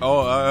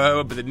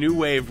 Oh, but the new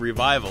wave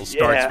revival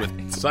starts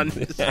with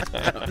Sundown.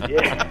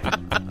 Yeah.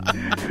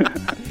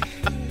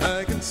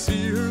 I can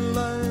see her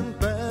lying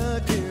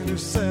back in her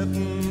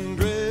satin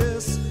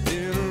dress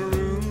in a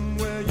room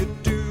where you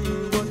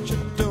do what you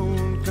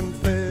don't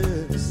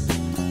confess.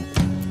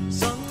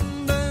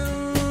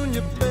 Sundown,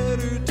 you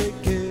better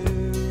take care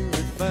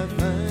if I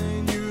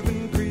find you've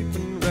been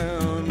creeping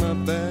round my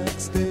back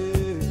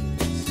stairs.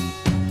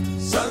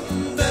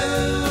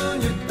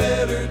 Sundown, you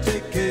better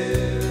take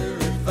care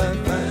if I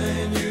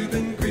find you've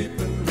been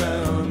creeping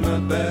round my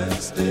back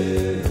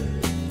stairs.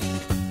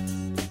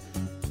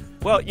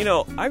 Well,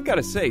 I've got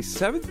to say, a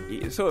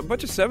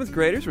bunch of 7th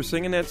graders were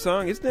singing that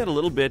song. Isn't that a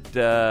little bit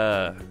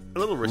a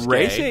little risque?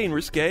 Racy and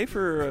risque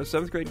for a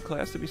 7th grade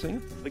class to be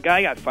singing? The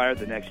guy got fired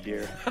the next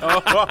year.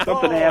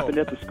 Something happened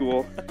at the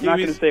school. I'm not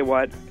going to say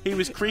what. He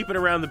was creeping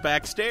around the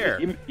back stair.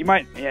 You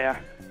might, yeah.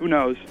 Who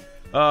knows?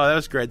 Oh, that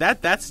was great.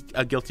 That's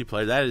a guilty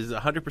pleasure. That is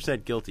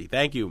 100% guilty.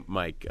 Thank you,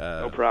 Mike.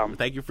 No problem.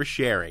 Thank you for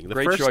sharing. The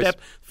Great first choice.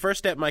 First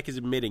step, Mike, is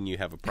admitting you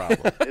have a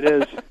problem. It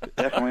is,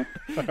 definitely.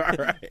 All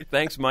right.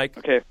 Thanks, Mike.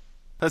 Okay.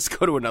 Let's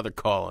go to another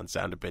call on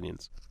Sound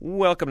Opinions.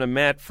 Welcome to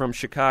Matt from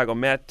Chicago.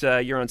 Matt,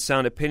 you're on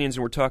Sound Opinions,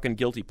 and we're talking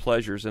guilty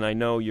pleasures, and I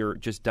know you're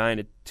just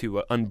dying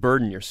to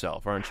unburden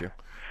yourself, aren't you?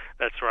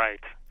 That's right.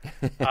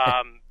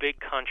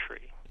 Big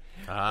Country.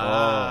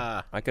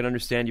 I can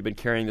understand you've been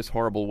carrying this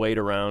horrible weight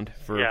around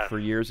for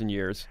years and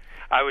years.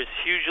 I was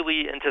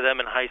hugely into them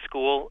in high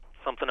school.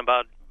 Something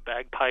about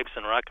bagpipes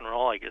and rock and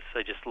roll. I guess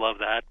I just love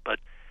that. But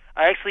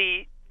I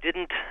actually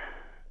didn't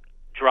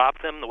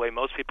drop them the way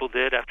most people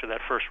did after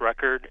that first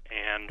record.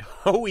 And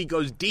he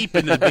goes deep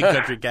into the Big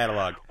Country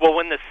catalog. Well,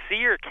 when The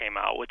Seer came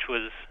out, which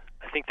was,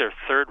 I think, their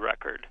 3rd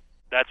record,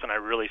 that's when I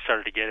really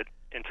started to get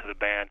into the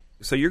band.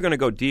 So you're going to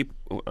go deep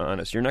on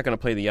us. You're not going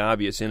to play the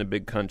obvious In a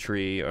Big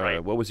Country.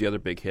 Or what was the other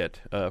big hit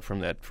from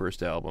that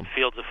first album?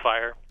 Fields of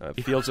Fire.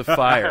 Fields of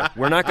Fire.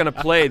 We're not going to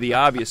play the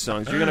obvious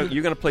songs. You're going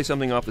to play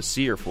something off the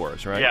Seer for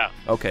us, right? Yeah.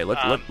 Okay.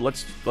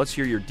 Let's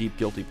hear your deep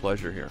guilty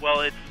pleasure here.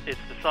 Well, it's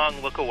the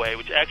song "Look Away,"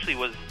 which actually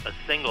was a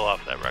single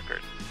off that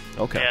record.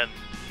 Okay. And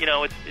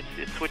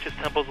it switches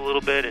tempos a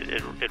little bit.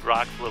 It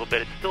rocks a little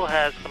bit. It still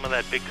has some of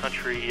that big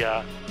country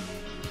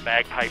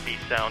bagpipey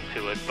sound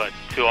to it, but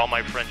to all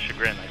my friends'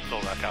 chagrin, I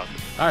still rock out to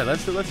it. All right,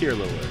 let's hear a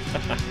little bit.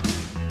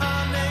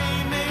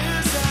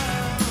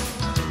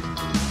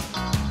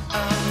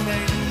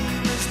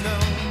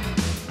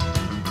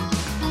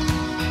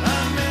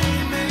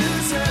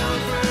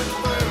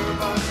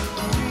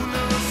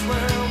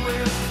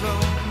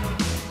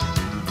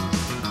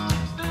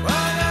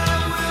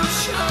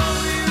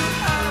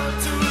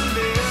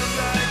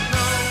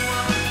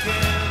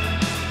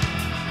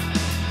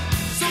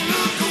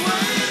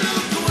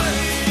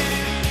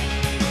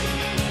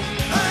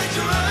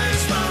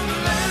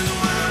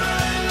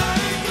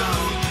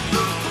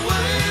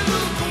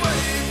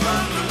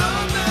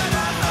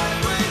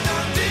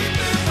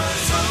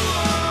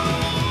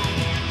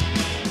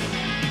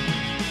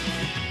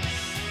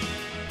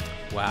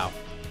 Wow.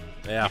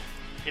 Yeah.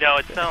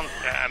 It sounds,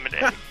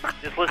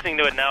 just listening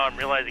to it now, I'm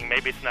realizing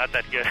maybe it's not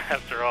that good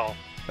after all.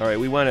 All right,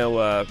 we want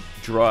to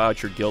draw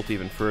out your guilt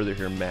even further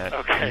here, Matt.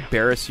 Okay.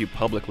 Embarrass you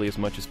publicly as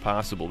much as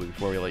possible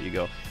before we let you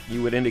go.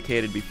 You had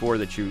indicated before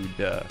that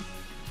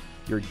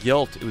your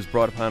guilt, it was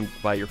brought upon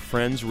by your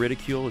friends'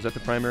 ridicule. Is that the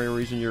primary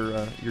reason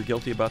you're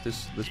guilty about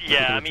this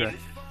particular track?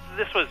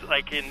 This was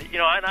like and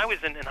I was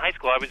in high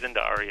school, I was into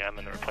REM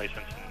and the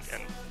Replacements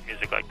and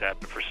music like that,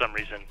 but for some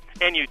reason,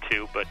 and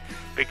U2, but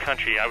Big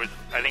Country, there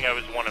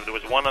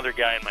was one other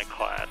guy in my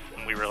class,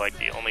 and we were like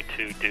the only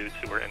two dudes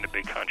who were into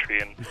Big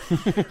Country, and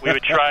we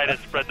would try to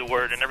spread the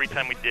word, and every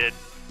time we did,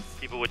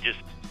 people would just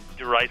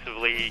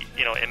derisively,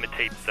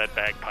 imitate that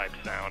bagpipe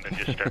sound and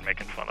just start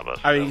making fun of us.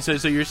 I mean,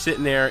 so you're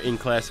sitting there in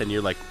class and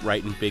you're like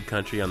writing Big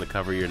Country on the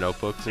cover of your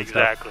notebooks and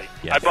exactly. stuff?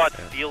 Yeah, I bought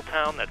Steel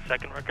Town, that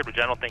second record, which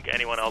I don't think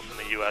anyone else in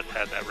the U.S.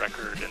 had that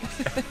record, and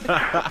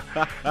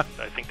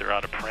I think they're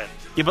out of print.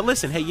 Yeah, but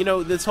listen, hey,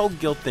 this whole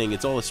guilt thing,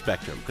 it's all a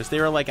spectrum, because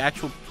there are like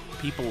actual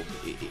people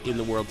in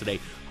the world today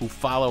who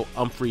follow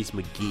Humphreys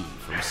McGee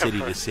from city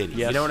to city.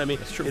 Yes, you know what I mean?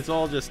 That's true. It's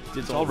all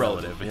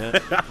relative. Yeah.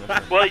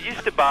 Well, it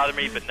used to bother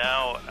me, but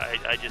now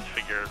I just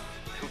figure,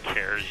 who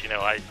cares?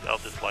 I'll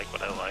just like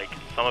what I like.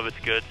 Some of it's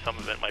good, some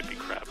of it might be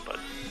crap, but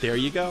there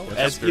you go.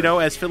 As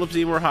Philip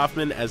Seymour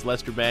Hoffman, as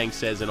Lester Bangs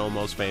says in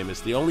Almost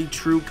Famous, the only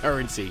true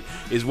currency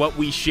is what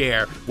we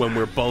share when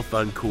we're both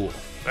uncool.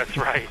 That's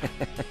right.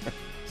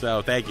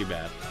 So, thank you,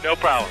 Matt. No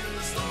problem.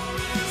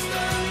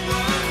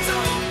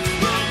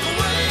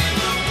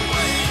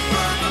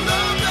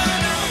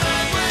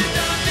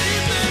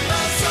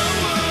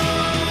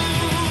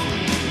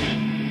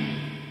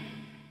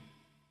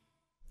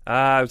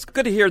 It's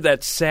good to hear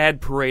that sad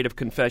parade of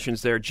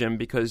confessions there, Jim,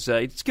 because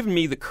it's given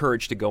me the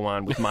courage to go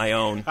on with my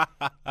own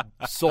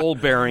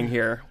soul-bearing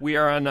here. We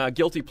are on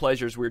Guilty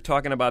Pleasures. We're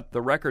talking about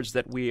the records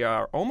that we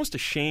are almost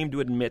ashamed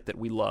to admit that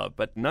we love,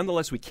 but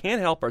nonetheless we can't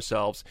help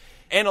ourselves.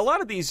 And a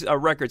lot of these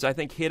records, I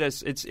think, hit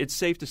us. It's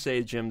safe to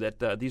say, Jim,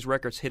 that these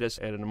records hit us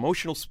at an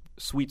emotional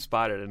sweet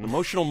spot, at an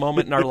emotional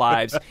moment in our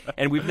lives,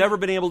 and we've never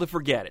been able to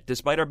forget it.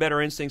 Despite our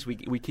better instincts,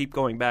 we keep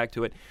going back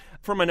to it.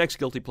 For my next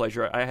guilty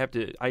pleasure,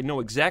 I know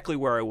exactly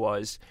where I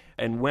was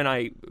and when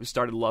I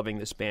started loving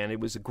this band. It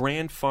was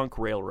Grand Funk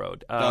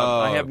Railroad.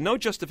 I have no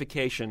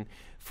justification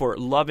for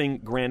loving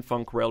Grand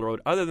Funk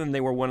Railroad other than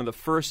they were one of the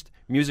first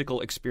musical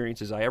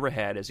experiences I ever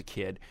had as a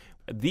kid.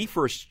 The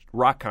first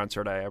rock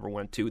concert I ever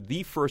went to,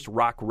 the first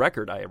rock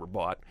record I ever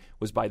bought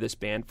was by this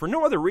band for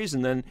no other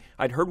reason than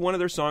I'd heard one of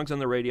their songs on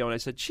the radio and I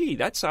said, gee,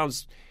 that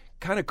sounds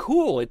kind of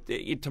cool.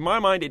 It to my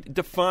mind, it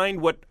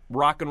defined what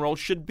rock and roll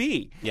should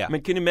be. Yeah. I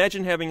mean, can you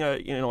imagine having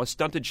a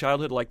stunted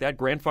childhood like that?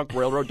 Grand Funk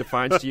Railroad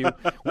defines to you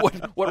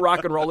what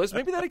rock and roll is.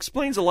 Maybe that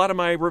explains a lot of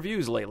my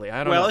reviews lately.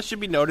 I don't know. Well, it should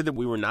be noted that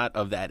we were not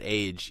of that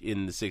age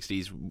in the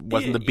 60s.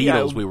 Wasn't the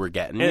Beatles we were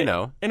getting,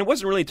 And it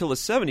wasn't really until the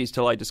 70s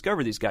till I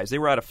discovered these guys. They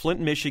were out of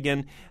Flint,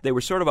 Michigan. They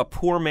were sort of a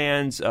poor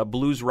man's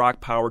blues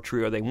rock power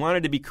trio. They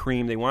wanted to be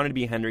Cream. They wanted to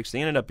be Hendrix.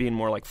 They ended up being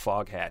more like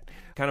Foghat.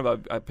 Kind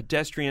of a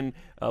pedestrian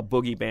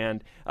boogie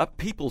band, a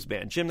people's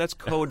band. Jim, that's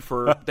code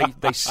for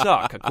they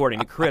suck, according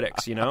to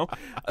critics,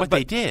 But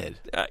they did.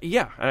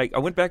 Yeah. I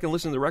went back and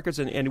listened to the records,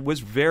 and it was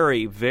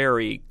very,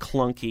 very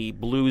clunky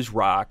blues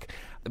rock.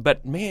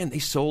 But, man, they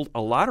sold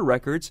a lot of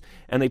records,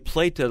 and they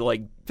played to,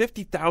 like,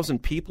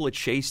 50,000 people at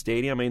Shea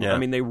Stadium. I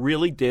mean, they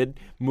really did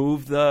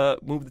move the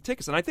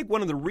tickets. And I think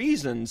one of the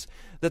reasons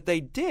that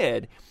they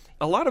did,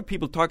 a lot of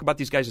people talk about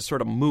these guys as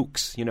sort of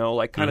mooks,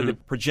 like kind of the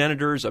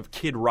progenitors of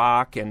Kid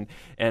Rock and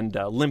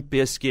Limp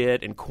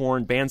Bizkit and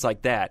Korn, bands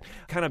like that.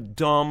 Kind of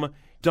dumb,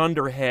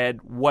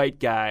 dunderhead white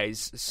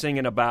guys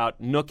singing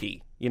about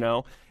Nookie. you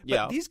know.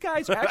 Yeah. But these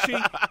guys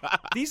actually,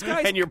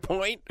 And your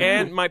point?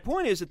 And my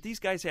point is that these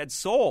guys had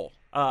soul,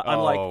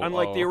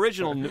 unlike the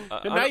original.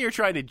 Now you're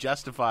trying to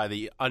justify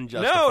the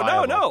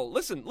unjustifiable. No.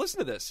 Listen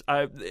to this.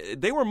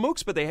 They were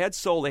mooks, but they had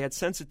soul. They had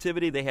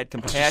sensitivity. They had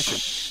compassion.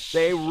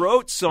 They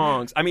wrote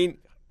songs. I mean,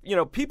 you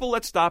know, people,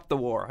 let's stop the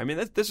war. I mean,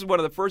 this is one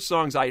of the first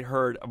songs I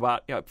heard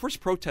about, first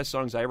protest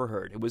songs I ever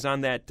heard. It was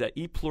on that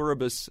E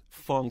Pluribus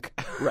Funk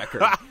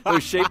record. It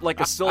was shaped like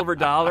a silver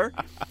dollar,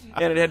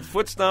 and it had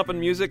foot stomping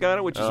music on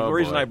it, which is the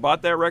reason I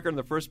bought that record in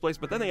the first place.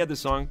 But then they had the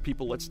song,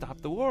 People, Let's Stop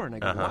the War. And I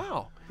go,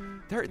 wow,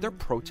 they're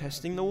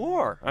protesting the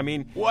war. I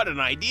mean, what an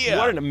idea.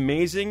 What an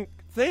amazing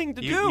thing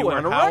to do you were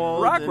on a how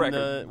old rock in,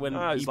 record. when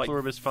I was E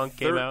Pluribus Funk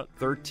came out?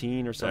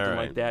 13 or something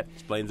like that.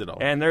 Explains it all.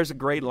 And there's a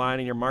great line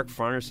in your Mark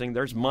Farner sing,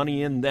 "There's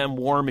money in them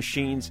war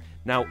machines.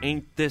 Now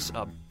ain't this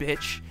a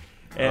bitch?"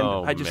 And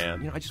I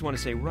just want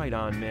to say, right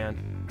on,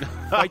 man.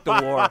 Fight the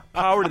war.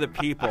 Power to the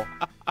people.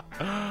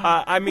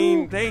 I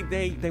mean,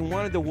 they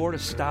wanted the war to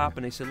stop,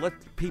 and they said,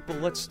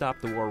 let's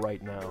stop the war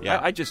right now. Yeah.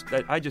 I just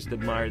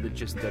admire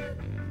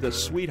the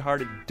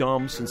sweethearted,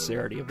 dumb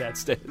sincerity of that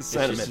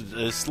sentiment. It's just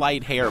a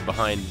slight hair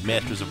behind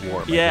Masters of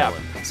War. By Yeah.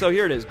 Dylan. So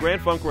here it is,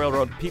 Grand Funk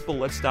Railroad. People,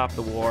 let's stop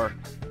the war.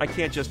 I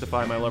can't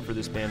justify my love for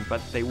this band,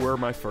 but they were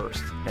my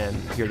first, and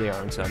here they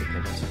are in Sound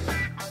Opinions.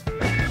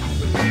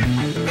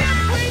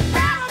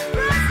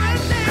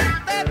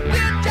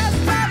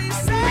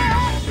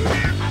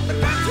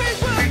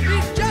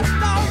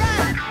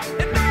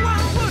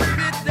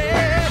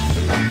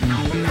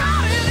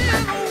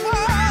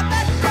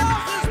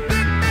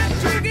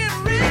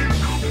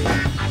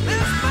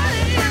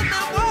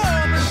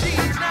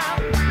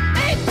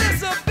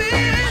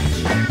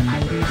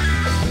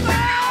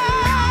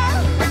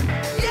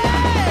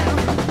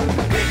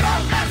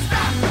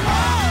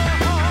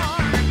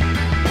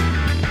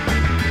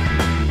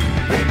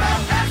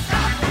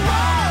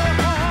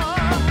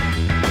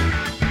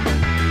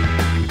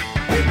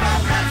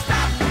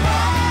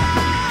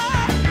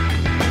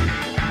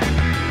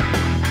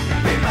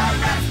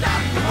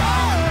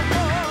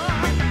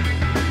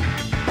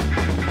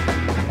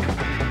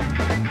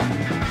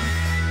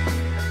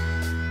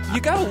 You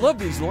gotta love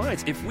these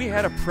lines. If we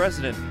had a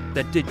president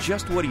that did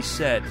just what he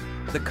said,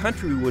 the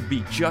country would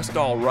be just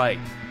all right,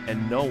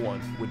 and no one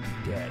would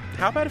be dead.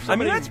 How about if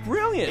somebody... I mean, that's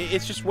brilliant.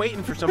 It's just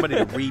waiting for somebody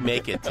to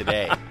remake it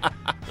today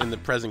in the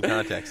present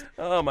context.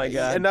 Oh, my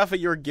God. Enough of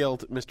your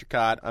guilt, Mr.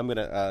 Cott. I'm going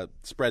to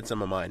spread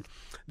some of mine.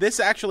 This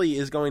actually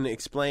is going to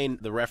explain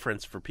the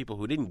reference for people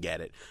who didn't get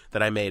it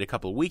that I made a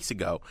couple of weeks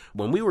ago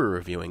when we were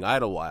reviewing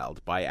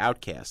Idlewild by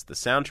Outkast, the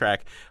soundtrack.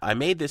 I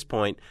made this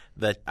point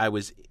that I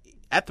was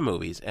at the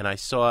movies, and I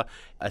saw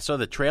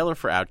the trailer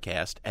for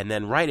Outkast, and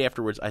then right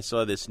afterwards I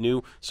saw this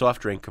new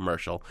soft drink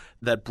commercial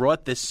that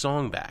brought this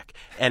song back.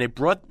 And it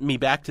brought me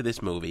back to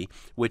this movie,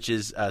 which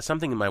is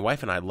something that my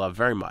wife and I love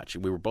very much.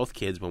 We were both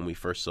kids when we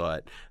first saw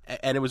it,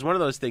 and it was one of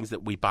those things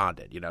that we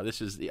bonded. You know,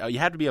 this is you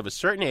had to be of a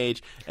certain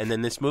age, and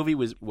then this movie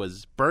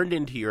was burned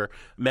into your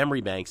memory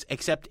banks,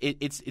 except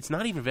it's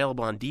not even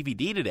available on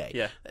DVD today.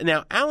 Yeah.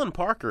 Now, Alan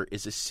Parker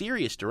is a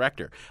serious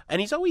director, and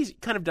he's always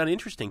kind of done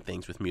interesting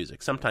things with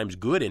music, sometimes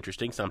good,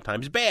 interesting,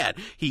 sometimes bad.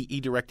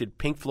 He directed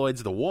Pink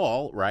Floyd's The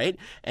Wall, right?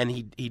 And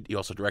he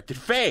also directed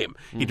Fame.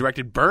 He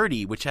directed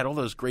Birdie, which had all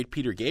those great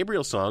Peter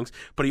Gabriel songs,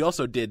 but he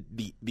also did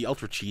the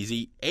ultra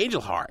cheesy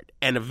Angel Heart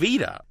and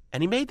Evita.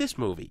 And he made this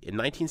movie in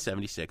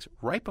 1976,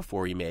 right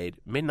before he made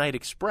Midnight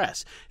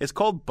Express. It's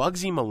called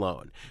Bugsy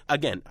Malone.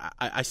 Again,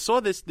 I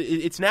saw this.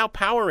 It's now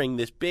powering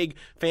this big,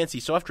 fancy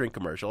soft drink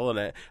commercial,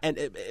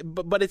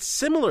 but it's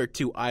similar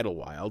to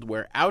Idlewild,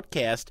 where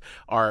Outkast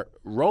are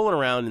rolling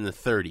around in the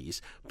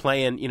 30s,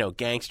 playing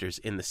gangsters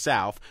in the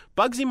South.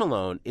 Bugsy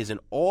Malone is an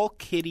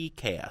all-kiddie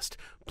cast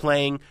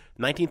playing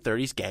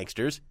 1930s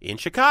gangsters in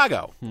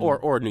Chicago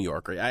or New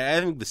York. I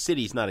think the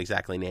city's not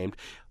exactly named.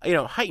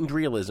 Heightened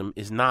realism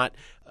is not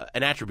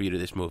an attribute of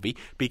this movie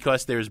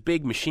because there's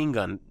big machine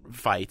gun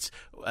fights.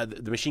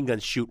 The machine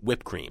guns shoot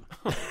whipped cream,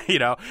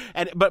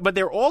 but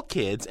they're all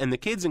kids, and the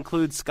kids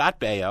include Scott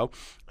Baio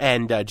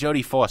and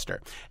Jodie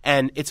Foster,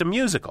 and it's a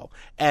musical.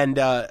 And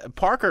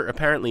Parker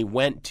apparently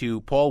went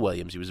to Paul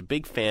Williams. He was a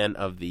big fan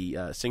of the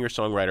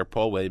singer-songwriter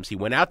Paul Williams. He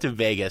went out to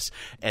Vegas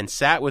and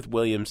sat with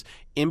Williams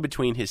in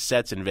between his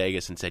sets in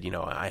Vegas and said,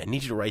 I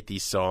need you to write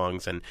these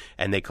songs, and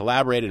they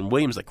collaborated, and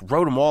Williams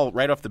wrote them all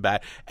right off the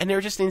bat, and they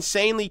were just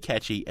insanely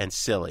catchy and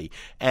silly.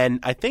 And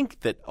I think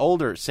that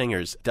older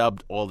singers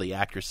dubbed all the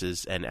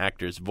actresses and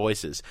actors'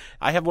 voices.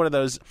 I have one of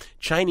those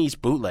Chinese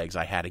bootlegs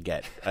I had to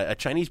get, a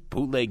Chinese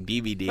bootleg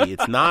DVD.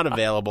 It's not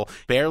available,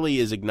 barely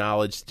is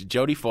acknowledged.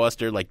 Jodie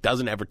Foster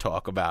doesn't ever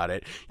talk about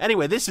it.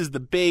 Anyway, this is the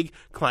big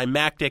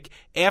climactic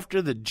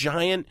after the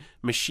giant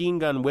machine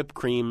gun whipped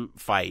cream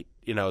fight.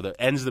 That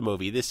ends the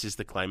movie. This is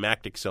the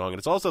climactic song, and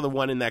it's also the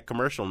one in that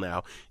commercial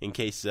now. In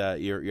case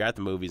you're at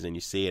the movies and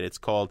you see it, it's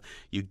called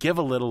 "You Give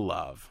a Little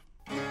Love."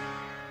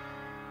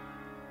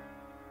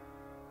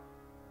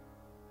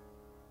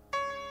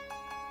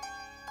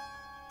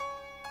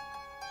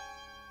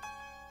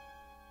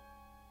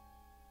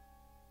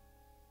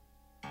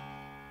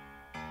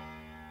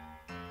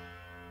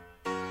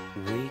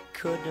 We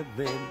could have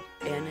been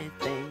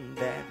anything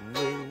that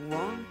we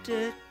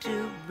wanted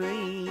to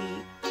be.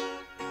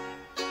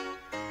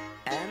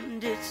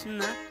 And it's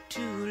not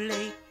too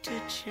late to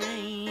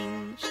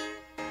change.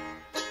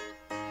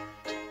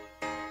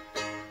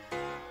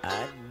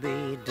 I'd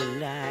be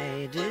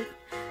delighted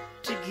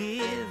to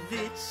give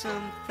it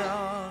some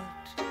thought.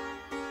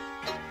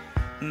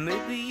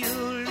 Maybe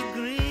you'll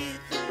agree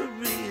that we're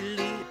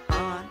really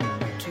on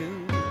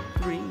 2,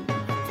 3,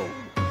 4.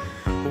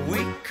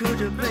 We could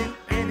have been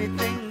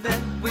anything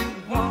that we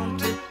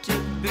wanted to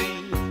be.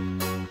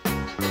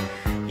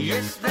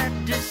 Yes, that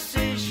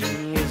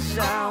decision was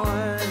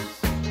ours.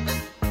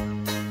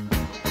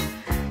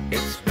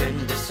 It's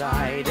been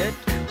decided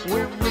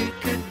where we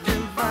could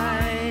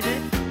divide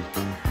it.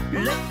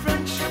 Let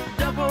friendship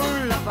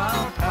double up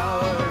our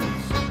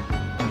powers.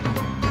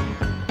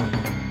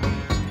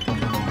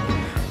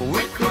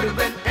 We could have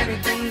been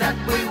anything that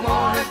we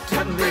wanted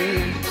to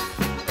be.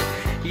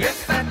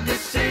 Yes, that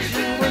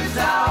decision was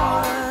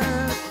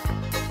ours.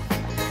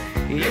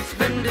 It's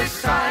been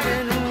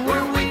decided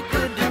where we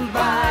could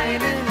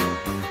divide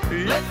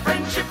it. Let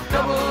friendship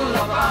double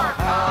up our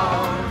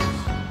powers.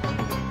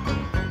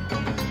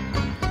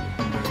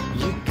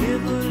 You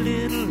give a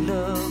little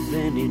love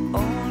and it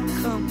all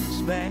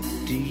comes back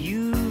to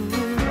you.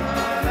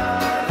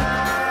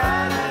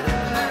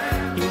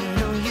 You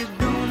know you're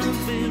gonna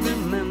be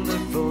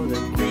remembered for the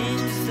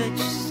things that you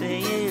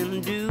say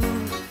and do.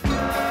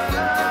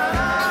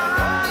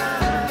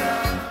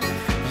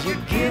 You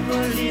give a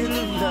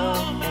little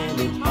love and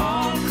it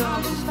all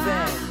comes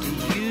back to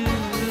you.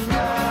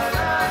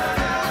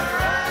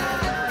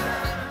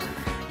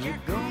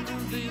 You're gonna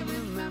be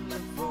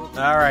remembered for.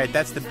 All right,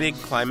 that's the big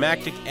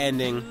climactic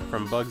ending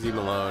from Bugsy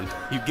Malone.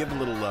 You give a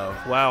little love.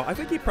 Wow, I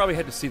think you probably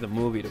had to see the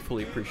movie to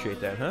fully appreciate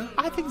that, huh?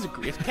 I think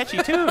it's a catchy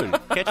tune.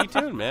 Catchy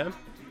tune, man.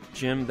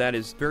 Jim, that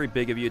is very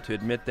big of you to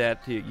admit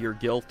that. Your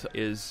guilt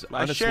is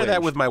I share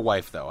that with my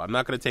wife, though. I'm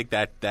not going to take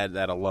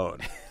that alone.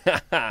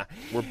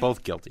 We're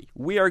both guilty.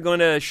 We are going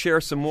to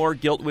share some more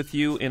guilt with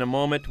you in a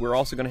moment. We're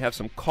also going to have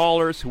some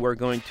callers who are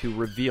going to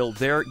reveal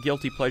their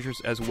guilty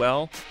pleasures as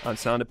well on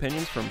Sound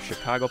Opinions from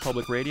Chicago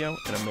Public Radio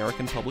and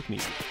American Public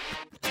Media.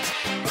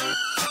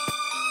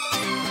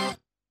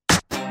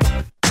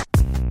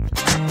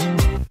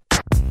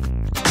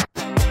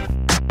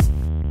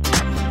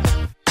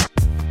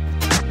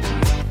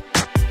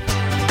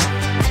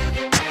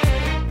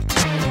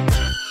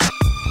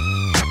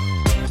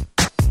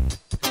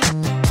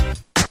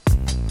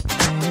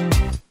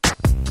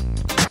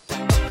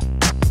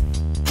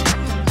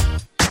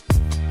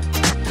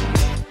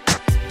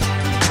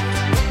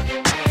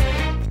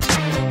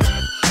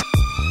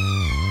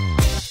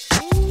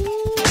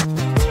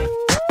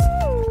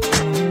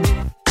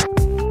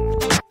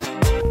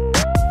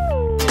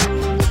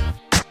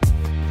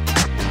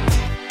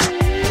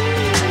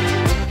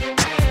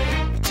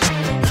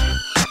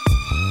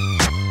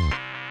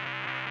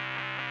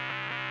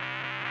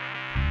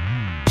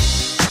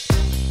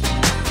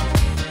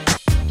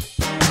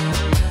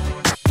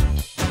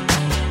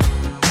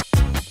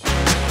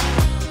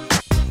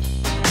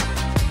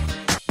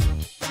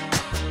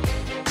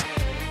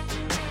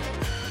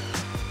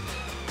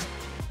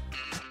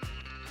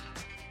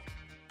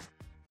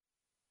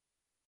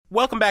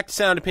 Welcome back to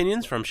Sound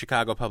Opinions from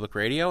Chicago Public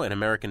Radio and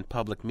American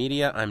Public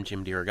Media. I'm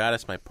Jim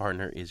DeRogatis. My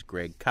partner is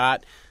Greg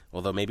Kot.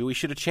 Although maybe we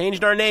should have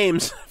changed our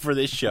names for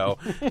this show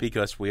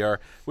because we're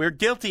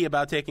guilty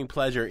about taking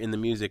pleasure in the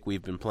music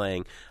we've been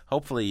playing.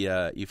 Hopefully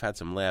you've had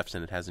some laughs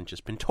and it hasn't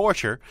just been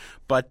torture.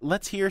 But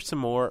let's hear some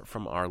more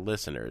from our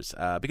listeners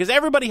because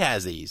everybody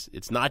has these.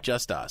 It's not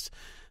just us.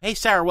 Hey,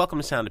 Sarah, welcome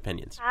to Sound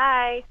Opinions.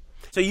 Hi.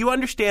 So you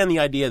understand the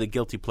idea of the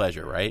guilty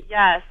pleasure, right?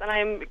 Yes, and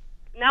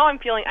I'm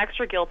feeling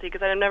extra guilty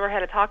because I've never had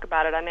to talk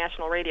about it on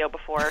national radio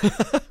before.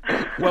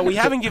 Well, we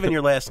haven't given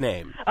your last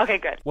name. Okay,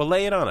 good. Well,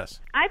 lay it on us.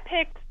 I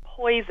picked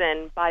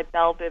Poison by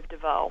Belle Biv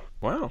DeVoe.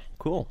 Wow,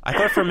 cool. I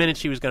thought for a minute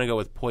she was going to go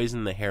with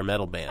Poison, the hair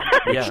metal band,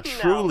 which Yeah.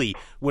 truly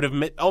would have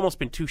almost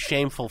been too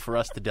shameful for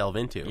us to delve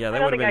into. Yeah, I that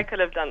don't would think have I been. could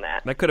have done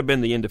that. That could have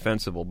been the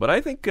indefensible, but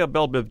I think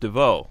Belle Biv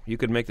DeVoe. You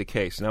could make the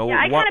case. Now, Yeah,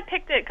 I kind of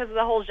picked it because of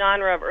the whole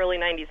genre of early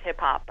 90s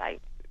hip-hop I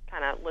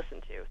kind of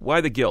listened to.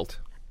 why the guilt?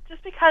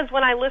 Just because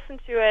when I listen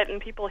to it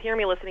and people hear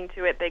me listening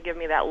to it, they give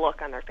me that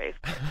look on their face.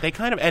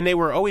 And they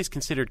were always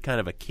considered kind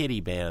of a kiddie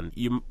band.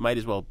 You might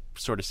as well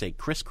sort of say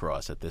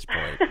crisscross at this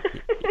point.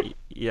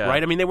 Yeah.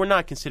 Right? I mean, they were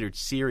not considered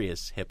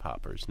serious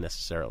hip-hoppers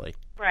necessarily.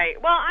 Right.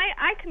 Well,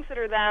 I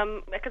consider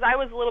them, because I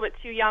was a little bit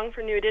too young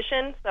for New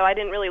Edition, so I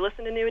didn't really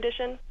listen to New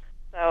Edition.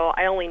 So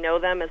I only know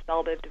them as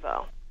Belle Biv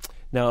DeVoe.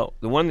 Now,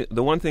 the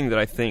one thing that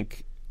I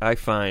think I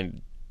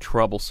find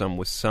troublesome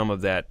with some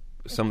of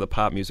the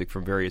pop music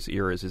from various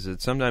eras is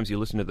that sometimes you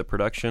listen to the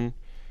production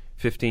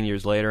 15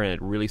 years later and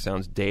it really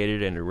sounds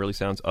dated and it really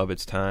sounds of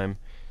its time.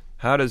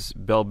 How does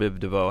Belle Biv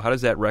DeVoe, how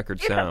does that record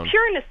It's sound?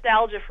 pure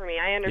nostalgia for me.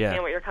 I understand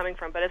Yeah. what you're coming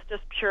from, but it's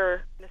just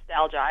pure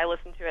nostalgia. I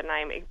listen to it, and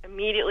I'm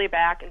immediately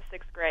back in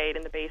 6th grade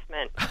in the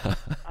basement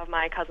of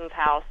my cousin's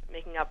house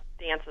making up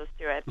dances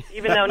to it.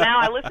 Even though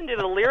now I listened to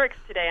the lyrics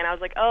today, and I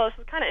was like, oh, this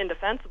is kind of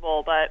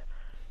indefensible, but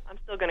I'm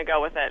still going to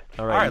go with it.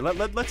 All right,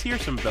 let's hear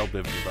some Belle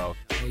Biv DeVoe.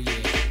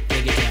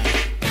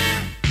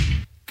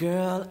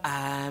 Girl,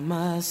 I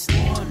must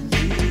warn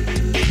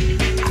you,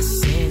 I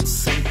sense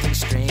something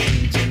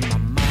strange in my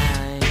mind.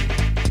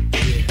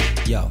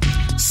 Yo,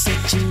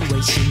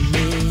 situation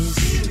is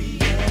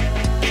serious.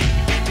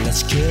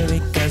 Let's cure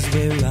it 'cause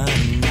we're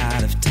running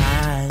out of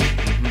time.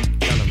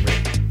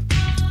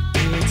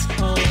 It's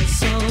all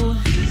so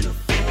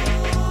beautiful.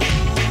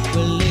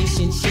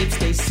 Relationships,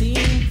 they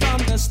seem from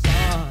the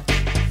start.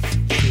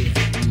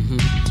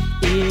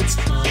 It's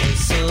all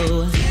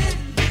so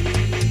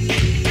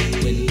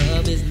when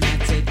love is not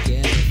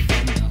together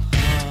from the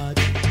heart.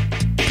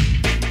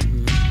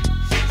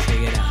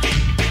 Check it out.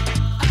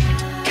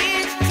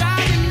 It's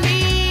driving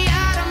me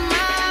out of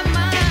my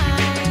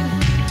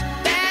mind.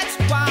 That's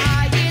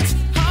why it's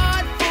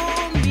hard for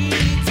me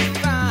to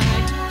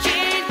find.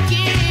 Can't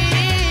get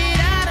it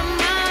out of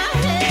my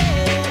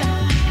head.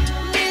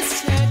 Miss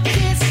her,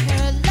 kiss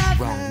her, love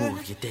her. Wrong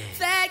move, you're dead.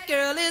 That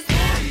girl is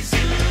poison.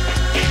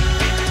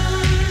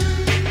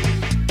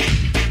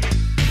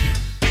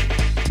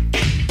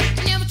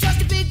 Never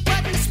trust a big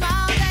button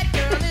smile. That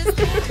girl is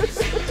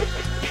poison.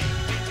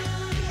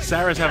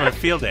 Sarah's having a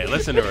field day.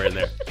 Listen to her in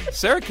there.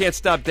 Sarah can't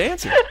stop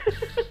dancing.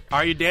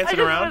 Are you I dancing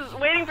just around? was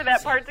waiting for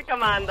that part to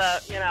come on,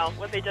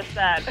 what they just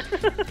said.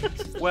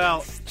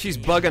 Well, she's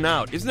bugging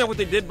out. Isn't that what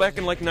they did back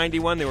in like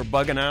 91? They were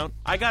bugging out?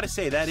 I got to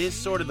say, that is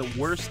sort of the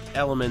worst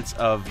elements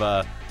of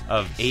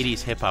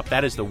 80s hip-hop.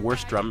 That is the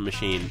worst drum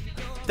machine.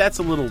 That's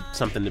a little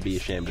something to be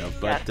ashamed of.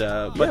 But,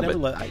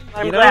 nevertheless,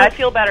 I'm glad. I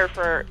feel better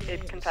for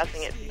it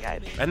confessing it to you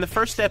guys. And the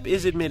first step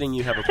is admitting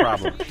you have a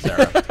problem,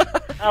 Sarah.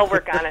 I'll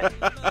work on it.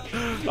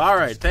 All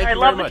right, thank you very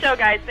love much. the show,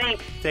 guys.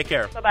 Thanks. Take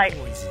care. Bye-bye.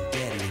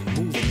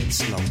 Moving it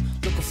slow.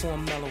 Looking for a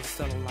mellow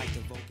fellow like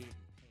the Vogue.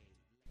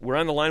 We're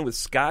on the line with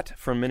Scott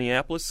from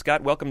Minneapolis.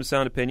 Scott, welcome to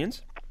Sound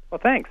Opinions. Well,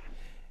 thanks.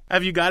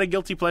 Have you got a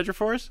guilty pleasure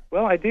for us?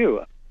 Well, I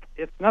do.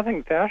 It's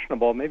nothing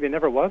fashionable. Maybe it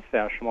never was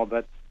fashionable,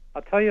 but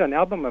I'll tell you an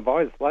album I've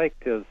always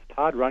liked is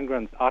Todd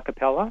Rundgren's A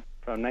Cappella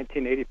from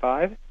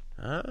 1985,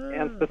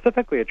 and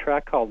specifically a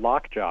track called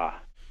Lockjaw.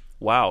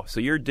 Wow, so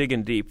you're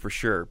digging deep for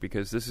sure,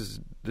 because this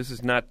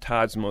is not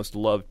Todd's most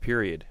loved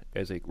period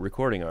as a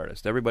recording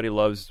artist. Everybody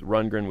loves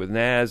Rundgren with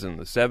Nas and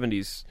the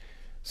 70s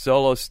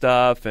solo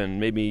stuff, and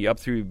maybe up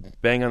through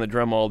Bang on the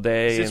Drum All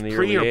Day in the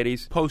early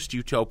 80s.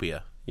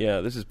 Post-Utopia?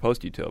 Yeah, this is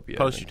post-Utopia.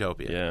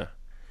 Post-Utopia. Yeah.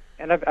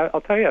 And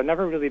I'll tell you, I've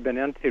never really been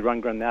into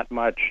Rundgren that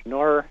much,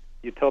 nor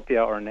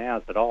Utopia or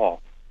Nas at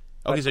all.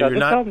 Okay, but, so you're this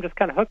not. album just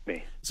kind of hooked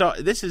me. So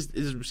this is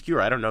obscure.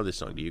 I don't know this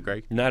song. Do you,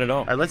 Greg? Not at all.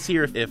 All right, let's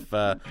hear if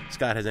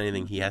Scott has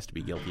anything he has to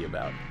be guilty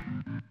about.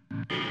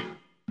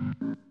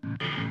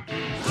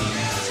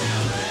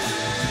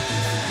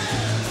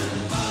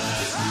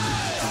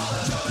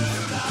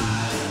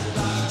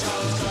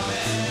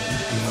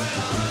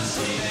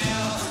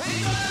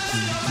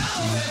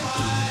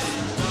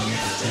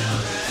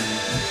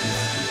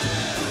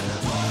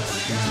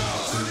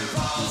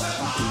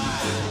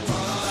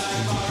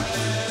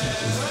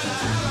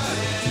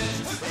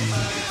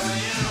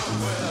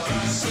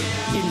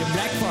 In the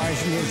Black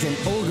Forest lives an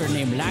ogre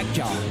named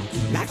Lockjaw.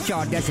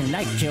 Lockjaw doesn't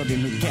like children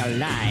who tell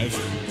lies.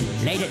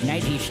 Late at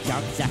night he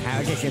stalks the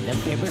houses of the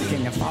fibbers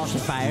and the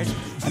falsifiers,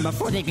 and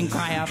before they can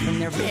cry out from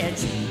their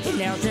beds, he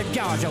nails their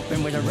jaws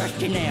open with a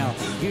rusty nail,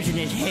 using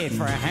his head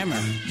for a hammer.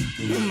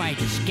 You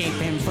might escape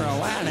him for a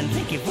while and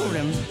think you fooled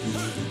him,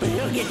 but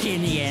he'll get you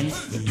in the end.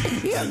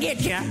 He'll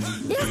get you.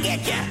 He'll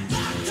get you.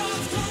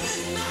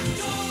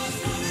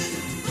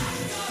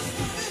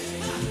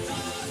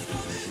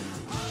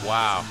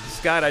 Wow.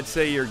 Scott, I'd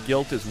say your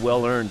guilt is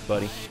well earned,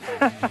 buddy.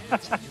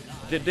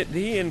 Did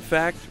he, in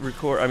fact,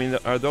 record? I mean,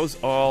 are those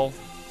all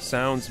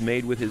sounds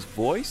made with his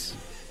voice?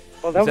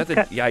 Well, that is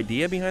that the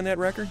idea behind that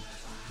record?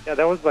 Yeah,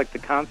 that was like the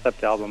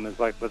concept album. Is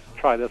like, let's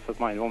try this with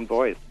my own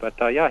voice. But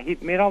yeah, he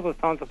made all those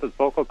sounds with his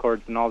vocal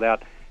cords and all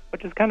that,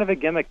 which is kind of a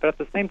gimmick. But at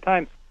the same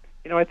time,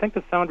 I think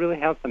the sound really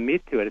has some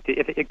meat to it.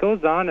 If it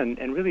goes on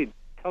and really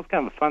tells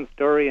kind of a fun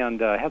story and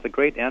has a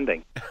great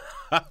ending.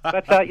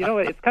 But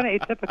it's kind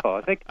of atypical.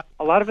 I think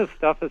a lot of his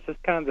stuff is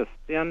just kind of this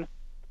thin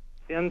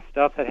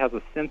stuff that has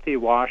a synthy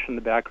wash in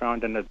the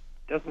background, and it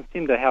doesn't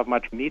seem to have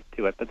much meat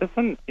to it. But this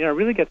one,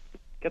 really gets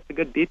a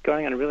good beat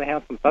going, and it really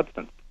has some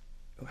substance.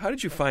 How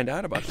did you find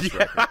out about this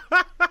record?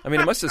 I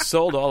mean, it must have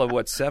sold all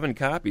of, 7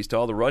 copies to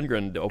all the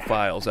Rundgren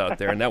files out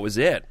there, and that was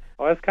it.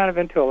 Well, I was kind of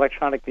into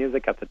electronic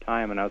music at the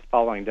time, and I was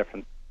following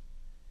different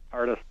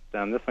artists,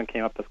 and this one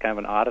came up as kind of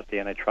an oddity,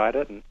 and I tried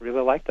it and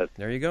really liked it.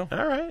 There you go.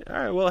 All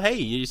right. Well, hey,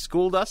 you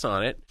schooled us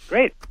on it.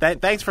 Great.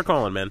 Thanks for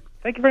calling, man.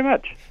 Thank you very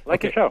much.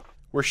 Like your show.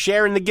 We're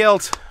sharing the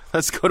guilt.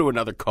 Let's go to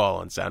another call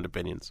on Sound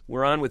Opinions.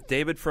 We're on with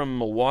David from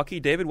Milwaukee.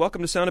 David,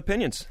 welcome to Sound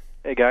Opinions.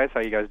 Hey, guys. How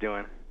you guys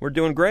doing? We're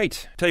doing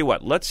great. Tell you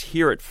what, let's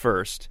hear it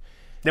first.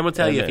 Then we'll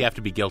tell you if you have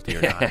to be guilty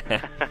or not.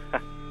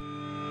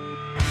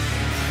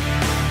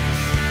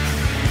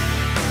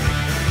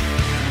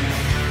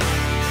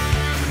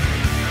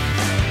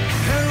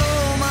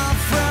 Hello, my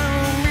friend,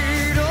 we'll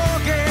meet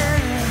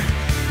again.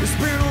 It's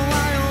been a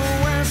while,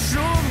 where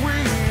should we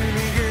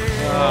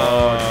begin?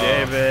 Oh,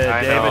 David,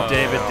 I know.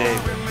 David.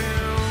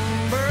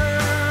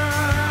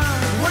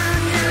 When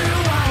you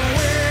are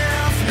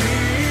with me,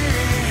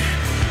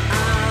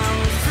 I'm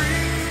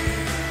free.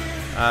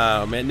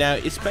 Oh man! Now,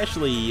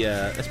 especially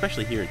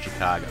here in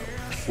Chicago,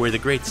 where the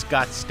great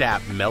Scott Stapp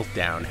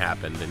meltdown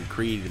happened and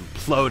Creed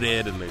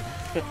imploded, and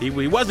he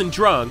wasn't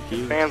drunk.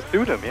 Fans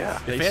sued him, yeah.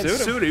 The fans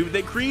sued him.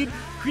 Creed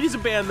is a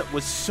band that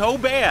was so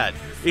bad,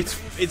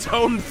 its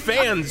own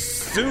fans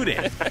sued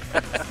it.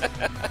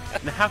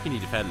 Now, how can you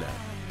defend that?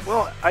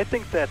 Well, I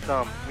think that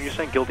when you're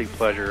saying guilty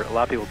pleasure, a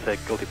lot of people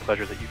take guilty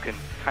pleasure that you can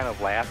kind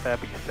of laugh at,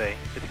 but you say,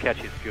 it's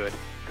catchy, it's good.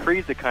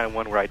 Creed's the kind of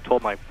one where I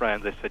told my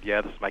friends, I said,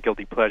 yeah, this is my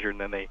guilty pleasure, and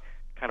then they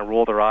kind of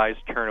roll their eyes,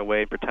 turn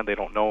away, and pretend they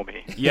don't know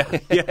me. Yeah,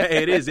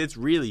 it is. That's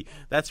really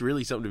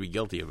something to be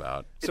guilty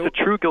about. It's a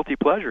true guilty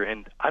pleasure,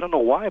 and I don't know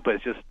why, but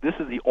it's just, this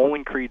is the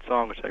only Creed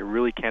song which I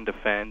really can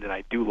defend, and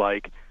I do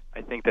like.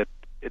 I think that,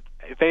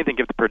 if anything,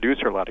 give the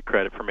producer a lot of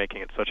credit for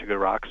making it such a good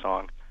rock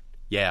song.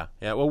 Yeah.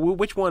 Well,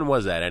 which one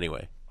was that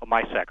anyway?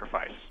 My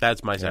Sacrifice.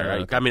 That's My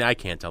Sacrifice. Okay. I mean, I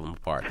can't tell them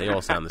apart. They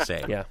all sound the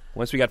same. Yeah.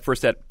 Once we got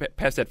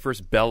past that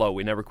first bellow,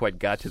 we never quite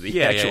got to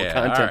the actual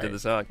content of the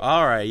song.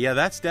 All right. Yeah,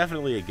 that's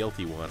definitely a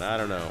guilty one. I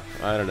don't know.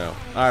 All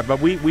right, but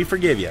we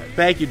forgive you.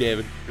 Thank you,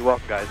 David. You're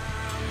welcome, guys.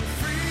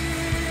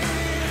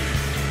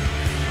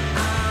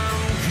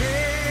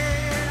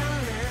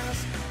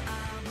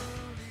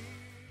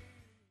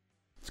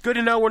 It's good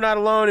to know we're not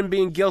alone in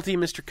being guilty,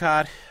 Mr.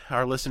 Cott.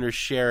 Our listeners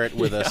share it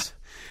with us.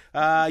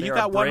 You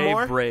got one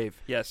more? Brave,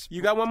 yes.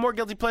 You got one more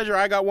guilty pleasure.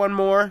 I got one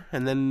more,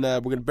 and then we're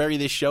going to bury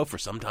this show for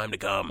some time to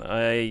come.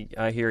 I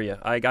hear you.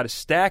 I got a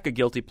stack of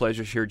guilty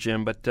pleasures here,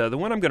 Jim, but the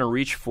one I'm going to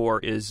reach for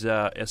is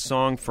a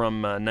song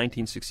from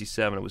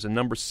 1967. It was a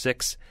number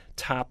 6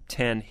 top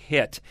 10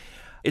 hit.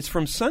 It's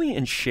from Sonny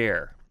and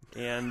Cher.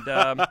 And,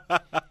 a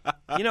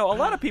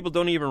lot of people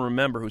don't even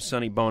remember who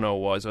Sonny Bono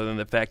was, other than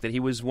the fact that he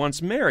was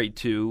once married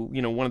to,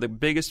 one of the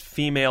biggest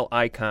female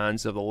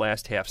icons of the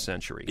last half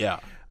century.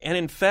 Yeah. And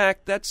in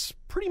fact, that's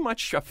pretty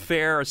much a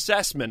fair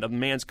assessment of the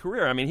man's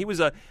career. I mean, he was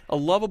a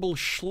lovable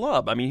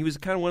schlub. I mean, he was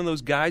kind of one of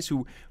those guys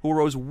who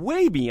rose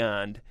way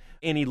beyond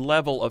any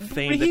level of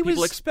fame that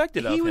people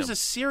expected of him. He was a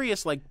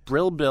serious,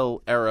 Brill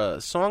Bill era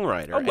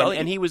songwriter. Oh, well,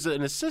 and he was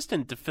an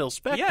assistant to Phil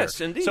Spector.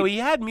 Yes, indeed. So he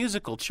had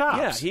musical chops.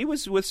 Yeah, he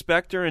was with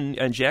Spector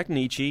and Jack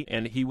Nietzsche,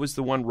 and he was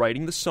the one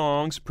writing the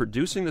songs,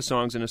 producing the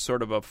songs in a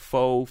sort of a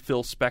faux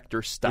Phil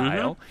Spector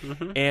style,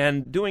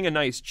 and doing a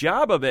nice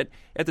job of it.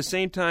 At the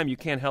same time, you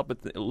can't help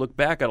but look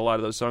back at a lot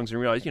of those songs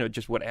and realize,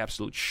 just what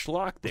absolute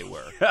schlock they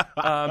were.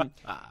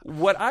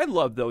 What I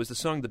love, though, is the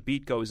song The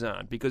Beat Goes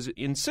On, because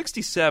in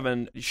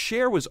 1967,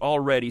 Cher was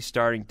already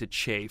starting to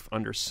chafe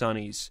under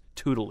Sonny's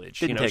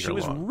tutelage. Didn't take her she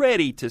was long.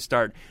 ready to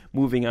start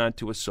moving on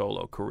to a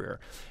solo career.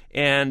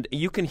 And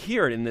you can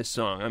hear it in this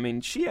song. I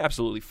mean, she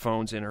absolutely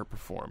phones in her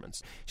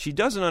performance. She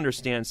doesn't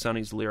understand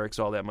Sonny's lyrics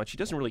all that much. She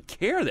doesn't really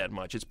care that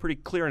much. It's pretty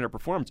clear in her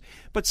performance.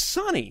 But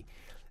Sonny,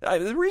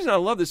 the reason I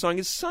love this song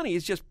is Sonny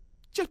is just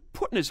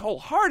putting his whole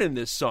heart in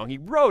this song. He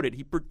wrote it.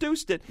 He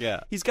produced it.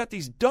 Yeah. He's got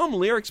these dumb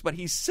lyrics, but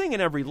he's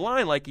singing every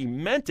line like he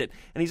meant it.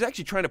 And he's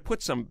actually trying to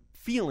put some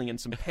feeling and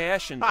some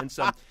passion and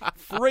some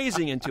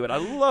phrasing into it. I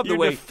love the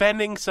way... You're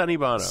defending Sonny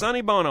Bono.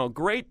 Sonny Bono,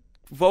 great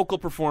vocal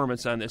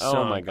performance on this song.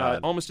 Oh, my God.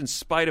 Almost in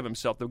spite of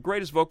himself. The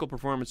greatest vocal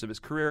performance of his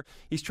career.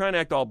 He's trying to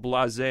act all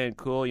blasé and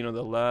cool,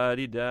 the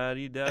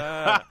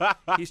la-di-da-di-da.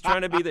 He's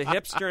trying to be the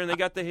hipster, and they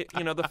got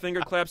the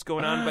finger claps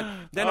going on. But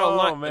then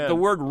the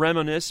word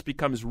reminisce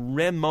becomes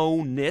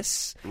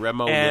reminisce.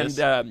 Reminisce.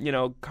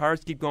 And, cars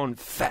keep going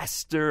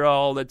faster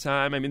all the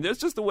time. I mean, there's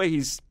just the way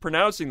he's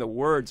pronouncing the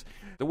words.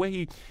 The way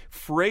he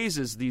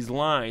phrases these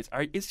lines,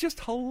 it's just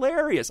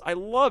hilarious. I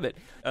love it.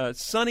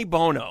 Sonny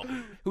Bono,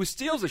 who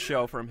steals the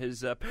show from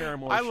his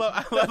Paramore. I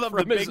love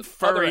the big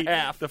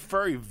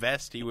furry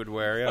vest he would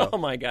wear. Yeah. Oh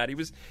my God, he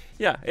was,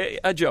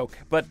 a joke,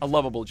 but a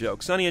lovable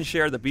joke. Sonny and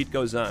Cher, The Beat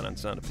Goes on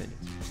Sound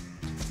Opinions.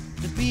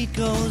 The beat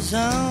goes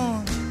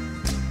on.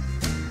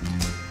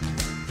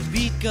 The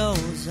beat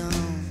goes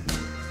on.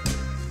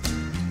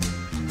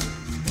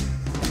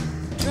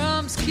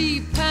 Drums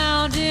keep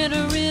pounding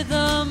a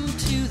rhythm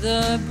to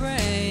the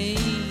brain.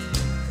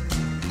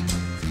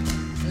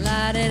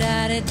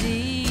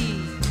 La-da-da-da-dee.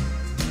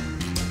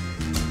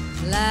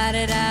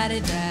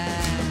 La-da-da-da-da.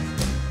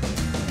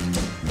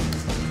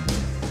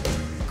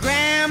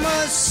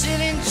 Grandmas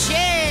sit in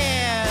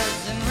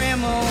chairs and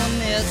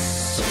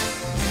reminisce.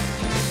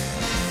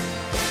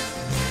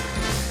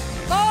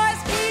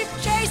 Boys keep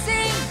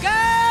chasing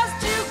girls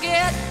to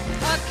get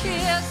a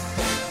kiss.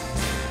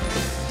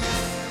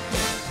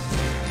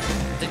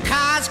 The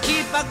cars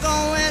keep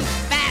a-going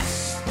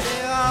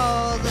faster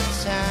all the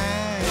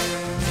time.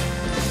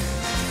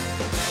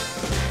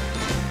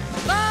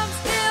 Mom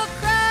still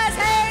cries,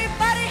 hey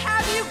buddy,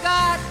 have you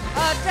got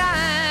a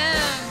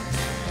dime?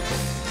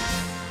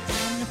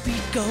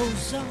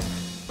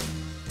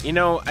 You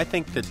know, I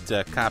think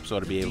that cops ought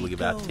to be able to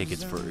give out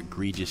tickets for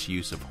egregious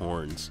use of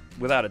horns.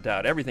 Without a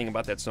doubt. Everything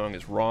about that song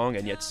is wrong,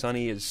 and yet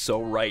Sonny is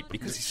so right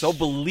because he so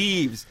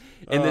believes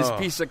in this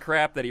piece of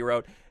crap that he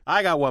wrote.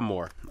 I got one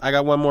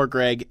more,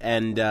 Greg,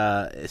 and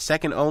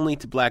second only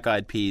to Black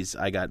Eyed Peas,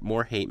 I got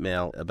more hate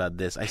mail about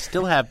this. I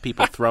still have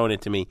people throwing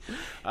it to me.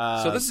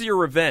 So this is your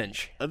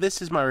revenge.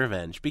 This is my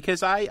revenge,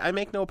 because I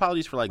make no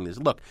apologies for liking this.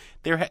 Look,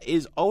 there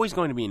is always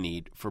going to be a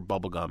need for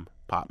bubblegum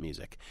pop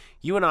music.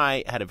 You and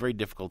I had a very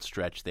difficult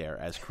stretch there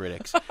as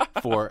critics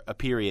for a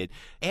period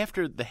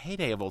after the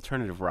heyday of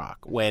alternative rock,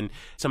 when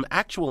some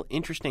actual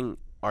interesting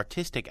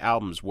artistic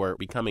albums were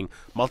becoming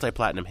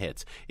multi-platinum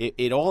hits.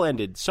 It all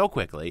ended so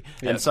quickly,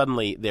 and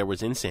suddenly there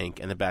was NSYNC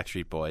and the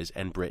Backstreet Boys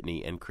and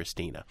Britney and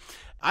Christina.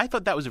 I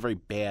thought that was a very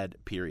bad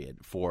period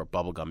for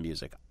bubblegum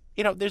music.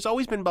 You know, there's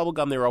always been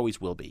bubblegum, there always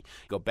will be.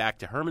 You go back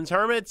to Herman's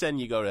Hermits, and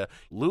you go to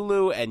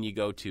Lulu, and you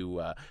go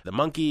to the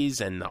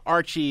Monkees and the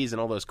Archies and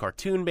all those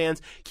cartoon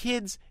bands.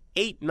 Kids,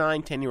 8,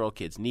 9, 10-year-old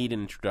kids need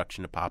an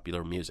introduction to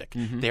popular music.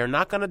 They're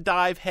not going to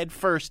dive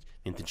headfirst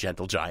into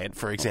Gentle Giant,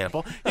 for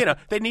example. You know,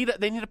 they need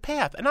a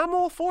path, and I'm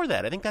all for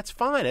that. I think that's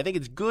fine. I think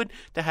it's good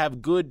to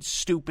have good,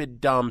 stupid,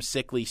 dumb,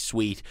 sickly,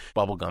 sweet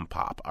bubblegum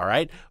pop, all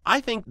right?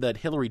 I think that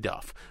Hillary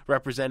Duff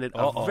represented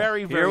a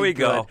very, very Here we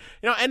good... go.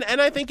 You know,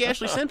 and I think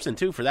Ashley Simpson,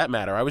 too, for that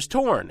matter. I was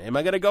torn. Am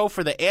I going to go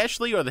for the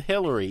Ashley or the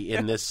Hillary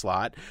in this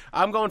slot?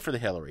 I'm going for the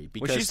Hillary.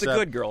 Because, well, she's the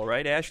good girl,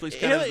 right? Ashley's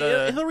kind of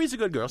the... Hillary's a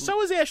good girl.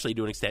 So is Ashley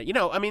to an extent. You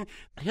know, I mean,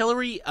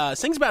 Hillary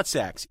sings about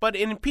sex, but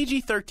in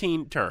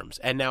PG-13 terms.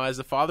 And now, as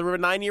the father of a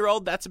 9-year-old,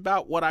 that's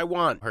about what I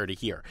want her to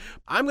hear.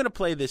 I'm going to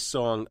play this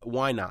song,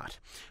 Why Not?,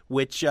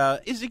 which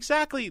is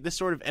exactly the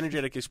sort of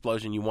energetic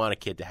explosion you want a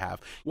kid to have.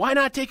 Why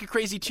not take a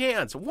crazy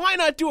chance? Why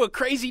not do a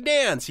crazy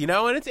dance? You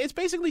know, and it's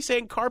basically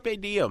saying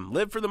carpe diem,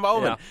 live for the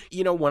moment. Yeah.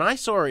 You know, when I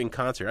saw her in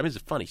concert, I mean, it's a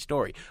funny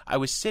story. I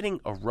was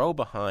sitting a row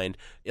behind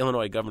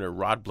Illinois Governor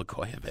Rod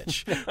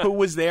Blagojevich, who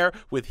was there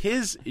with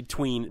his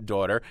tween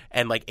daughter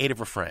and like 8 of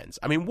her friends.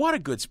 I mean, what a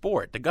good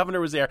sport. The governor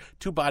was there,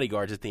 2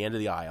 bodyguards at the end of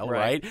the aisle,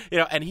 right? You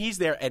know, and he's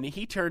there, and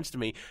he turns to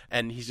me,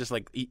 and he's just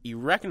like, he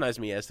recognized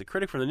me as the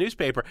critic from the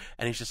newspaper,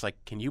 and he's just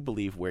like, can you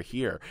believe we're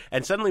here?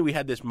 And suddenly we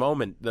had this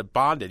moment that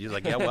bonded. He's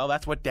like, yeah, well,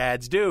 that's what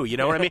dads do. You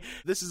know what I mean?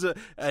 This is an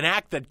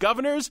act that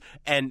governors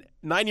and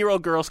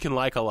 9-year-old girls can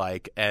like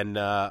alike, and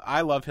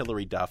I love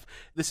Hillary Duff.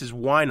 This is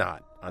Why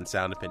Not on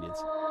Sound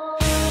Opinions.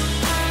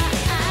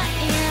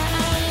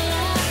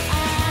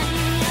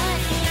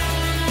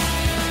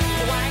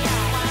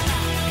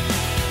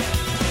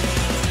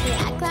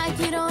 Like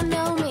you don't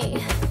know me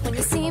when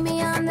you see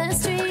me on the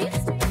street.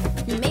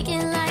 You make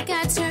it like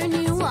I turn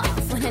you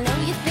off when I know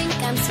you think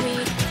I'm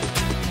sweet.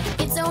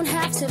 It don't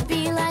have to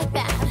be like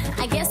that.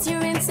 I guess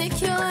you're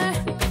insecure.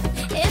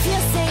 If you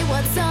say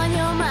what's on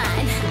your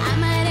mind, I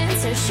might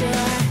answer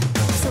sure.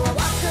 So I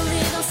walk a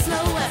little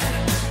slower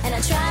and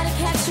I try to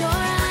catch your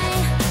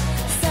eye.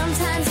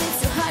 Sometimes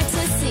it's too hard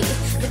to see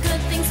the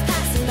good things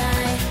passing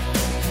by.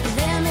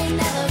 There may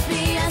never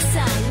be a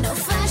sign, no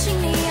flashing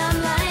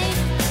neon light.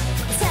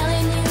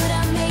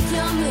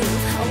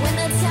 When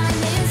the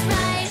time is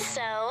right,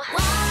 so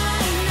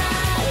why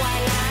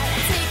not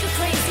take a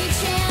crazy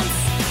chance?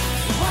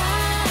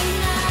 Why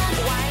not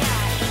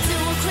do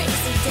a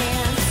crazy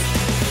dance?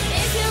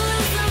 If you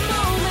lose the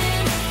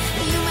moment,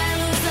 you might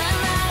lose a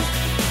lot.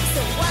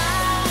 So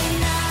why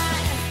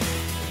not?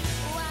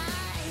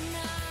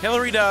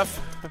 Hillary Duff,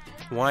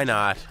 Why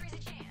Not?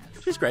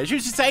 She's great. She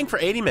sang for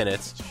 80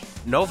 minutes,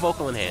 no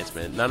vocal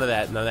enhancement, none of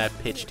that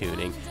pitch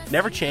tuning,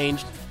 never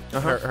changed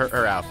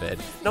her outfit.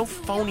 No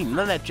phony, none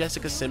of that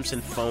Jessica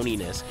Simpson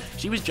phoniness.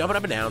 She was jumping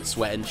up and down,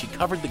 sweating. She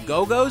covered the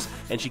Go-Go's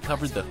and she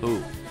covered the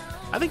Who.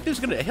 I think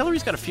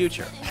Hillary's got a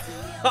future.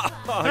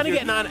 Kind of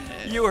getting on.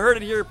 You heard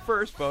it here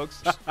first,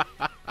 folks.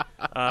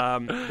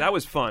 That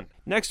was fun.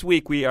 Next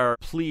week, we are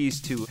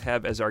pleased to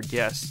have as our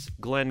guest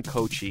Glenn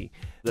Kotche,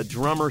 the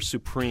drummer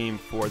supreme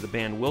for the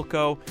band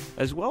Wilco,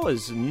 as well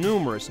as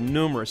numerous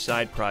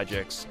side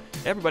projects.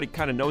 Everybody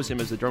kind of knows him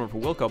as the drummer for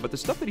Wilco, but the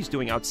stuff that he's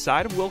doing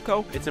outside of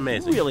Wilco, it's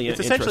amazing. Really, it's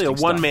essentially a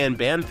one-man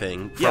band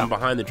thing from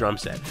behind the drum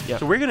set. Yeah.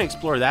 So we're going to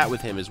explore that with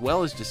him, as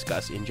well as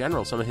discuss in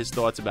general some of his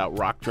thoughts about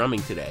rock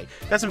drumming today.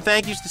 Got some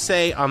thank yous to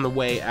say on the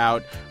way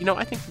out. You know,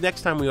 I think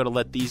next time we ought to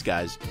let these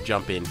guys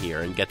jump in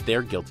here and get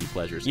their guilty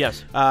pleasures.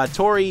 Yes.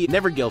 Tori,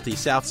 Never Guilty,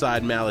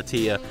 Southside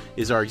Malatia,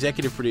 is our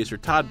executive producer.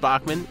 Todd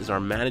Bachman is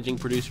our managing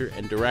producer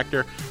and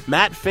director.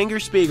 Matt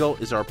Fingerspiegel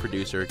is our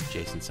producer.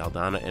 Jason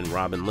Saldana and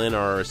Robin Lynn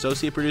are our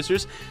associate producers.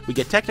 We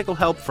get technical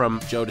help from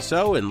Joe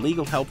Dassault and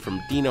legal help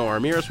from Dino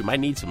Armiros. We might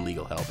need some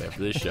legal help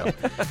after this show.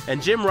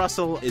 And Jim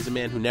Russell is a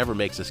man who never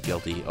makes us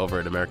guilty over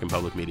at American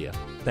Public Media.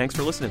 Thanks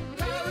for listening.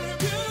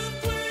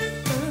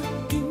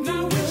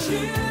 Now